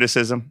constructive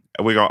criticism.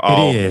 We're going to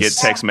all get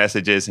text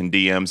messages and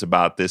DMs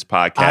about this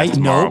podcast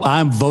tomorrow. No,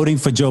 I'm voting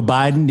for Joe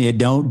Biden.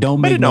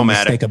 Don't make no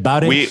mistake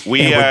about it. We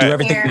do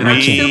everything.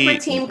 I'm super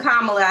team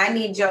Kamala. I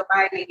need Joe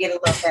Biden to get a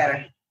little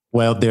better.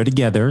 Well, they're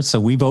together,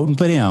 so we voting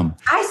for them.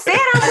 I said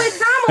I'm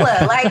with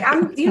Kamala. Like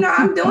I'm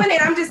doing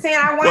it. I'm just saying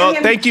I want him.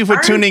 Well, thank you for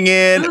tuning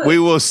in. Good. We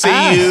will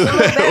see you.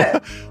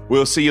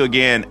 We'll see you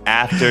again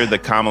after the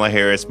Kamala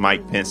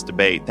Harris-Mike Pence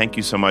debate. Thank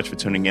you so much for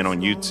tuning in on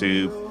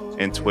YouTube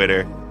and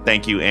Twitter.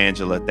 Thank you,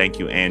 Angela. Thank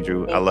you,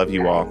 Andrew. I love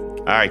you all.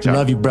 All right, y'all.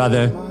 Love you,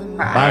 brother.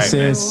 Bye,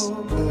 sis.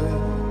 Man.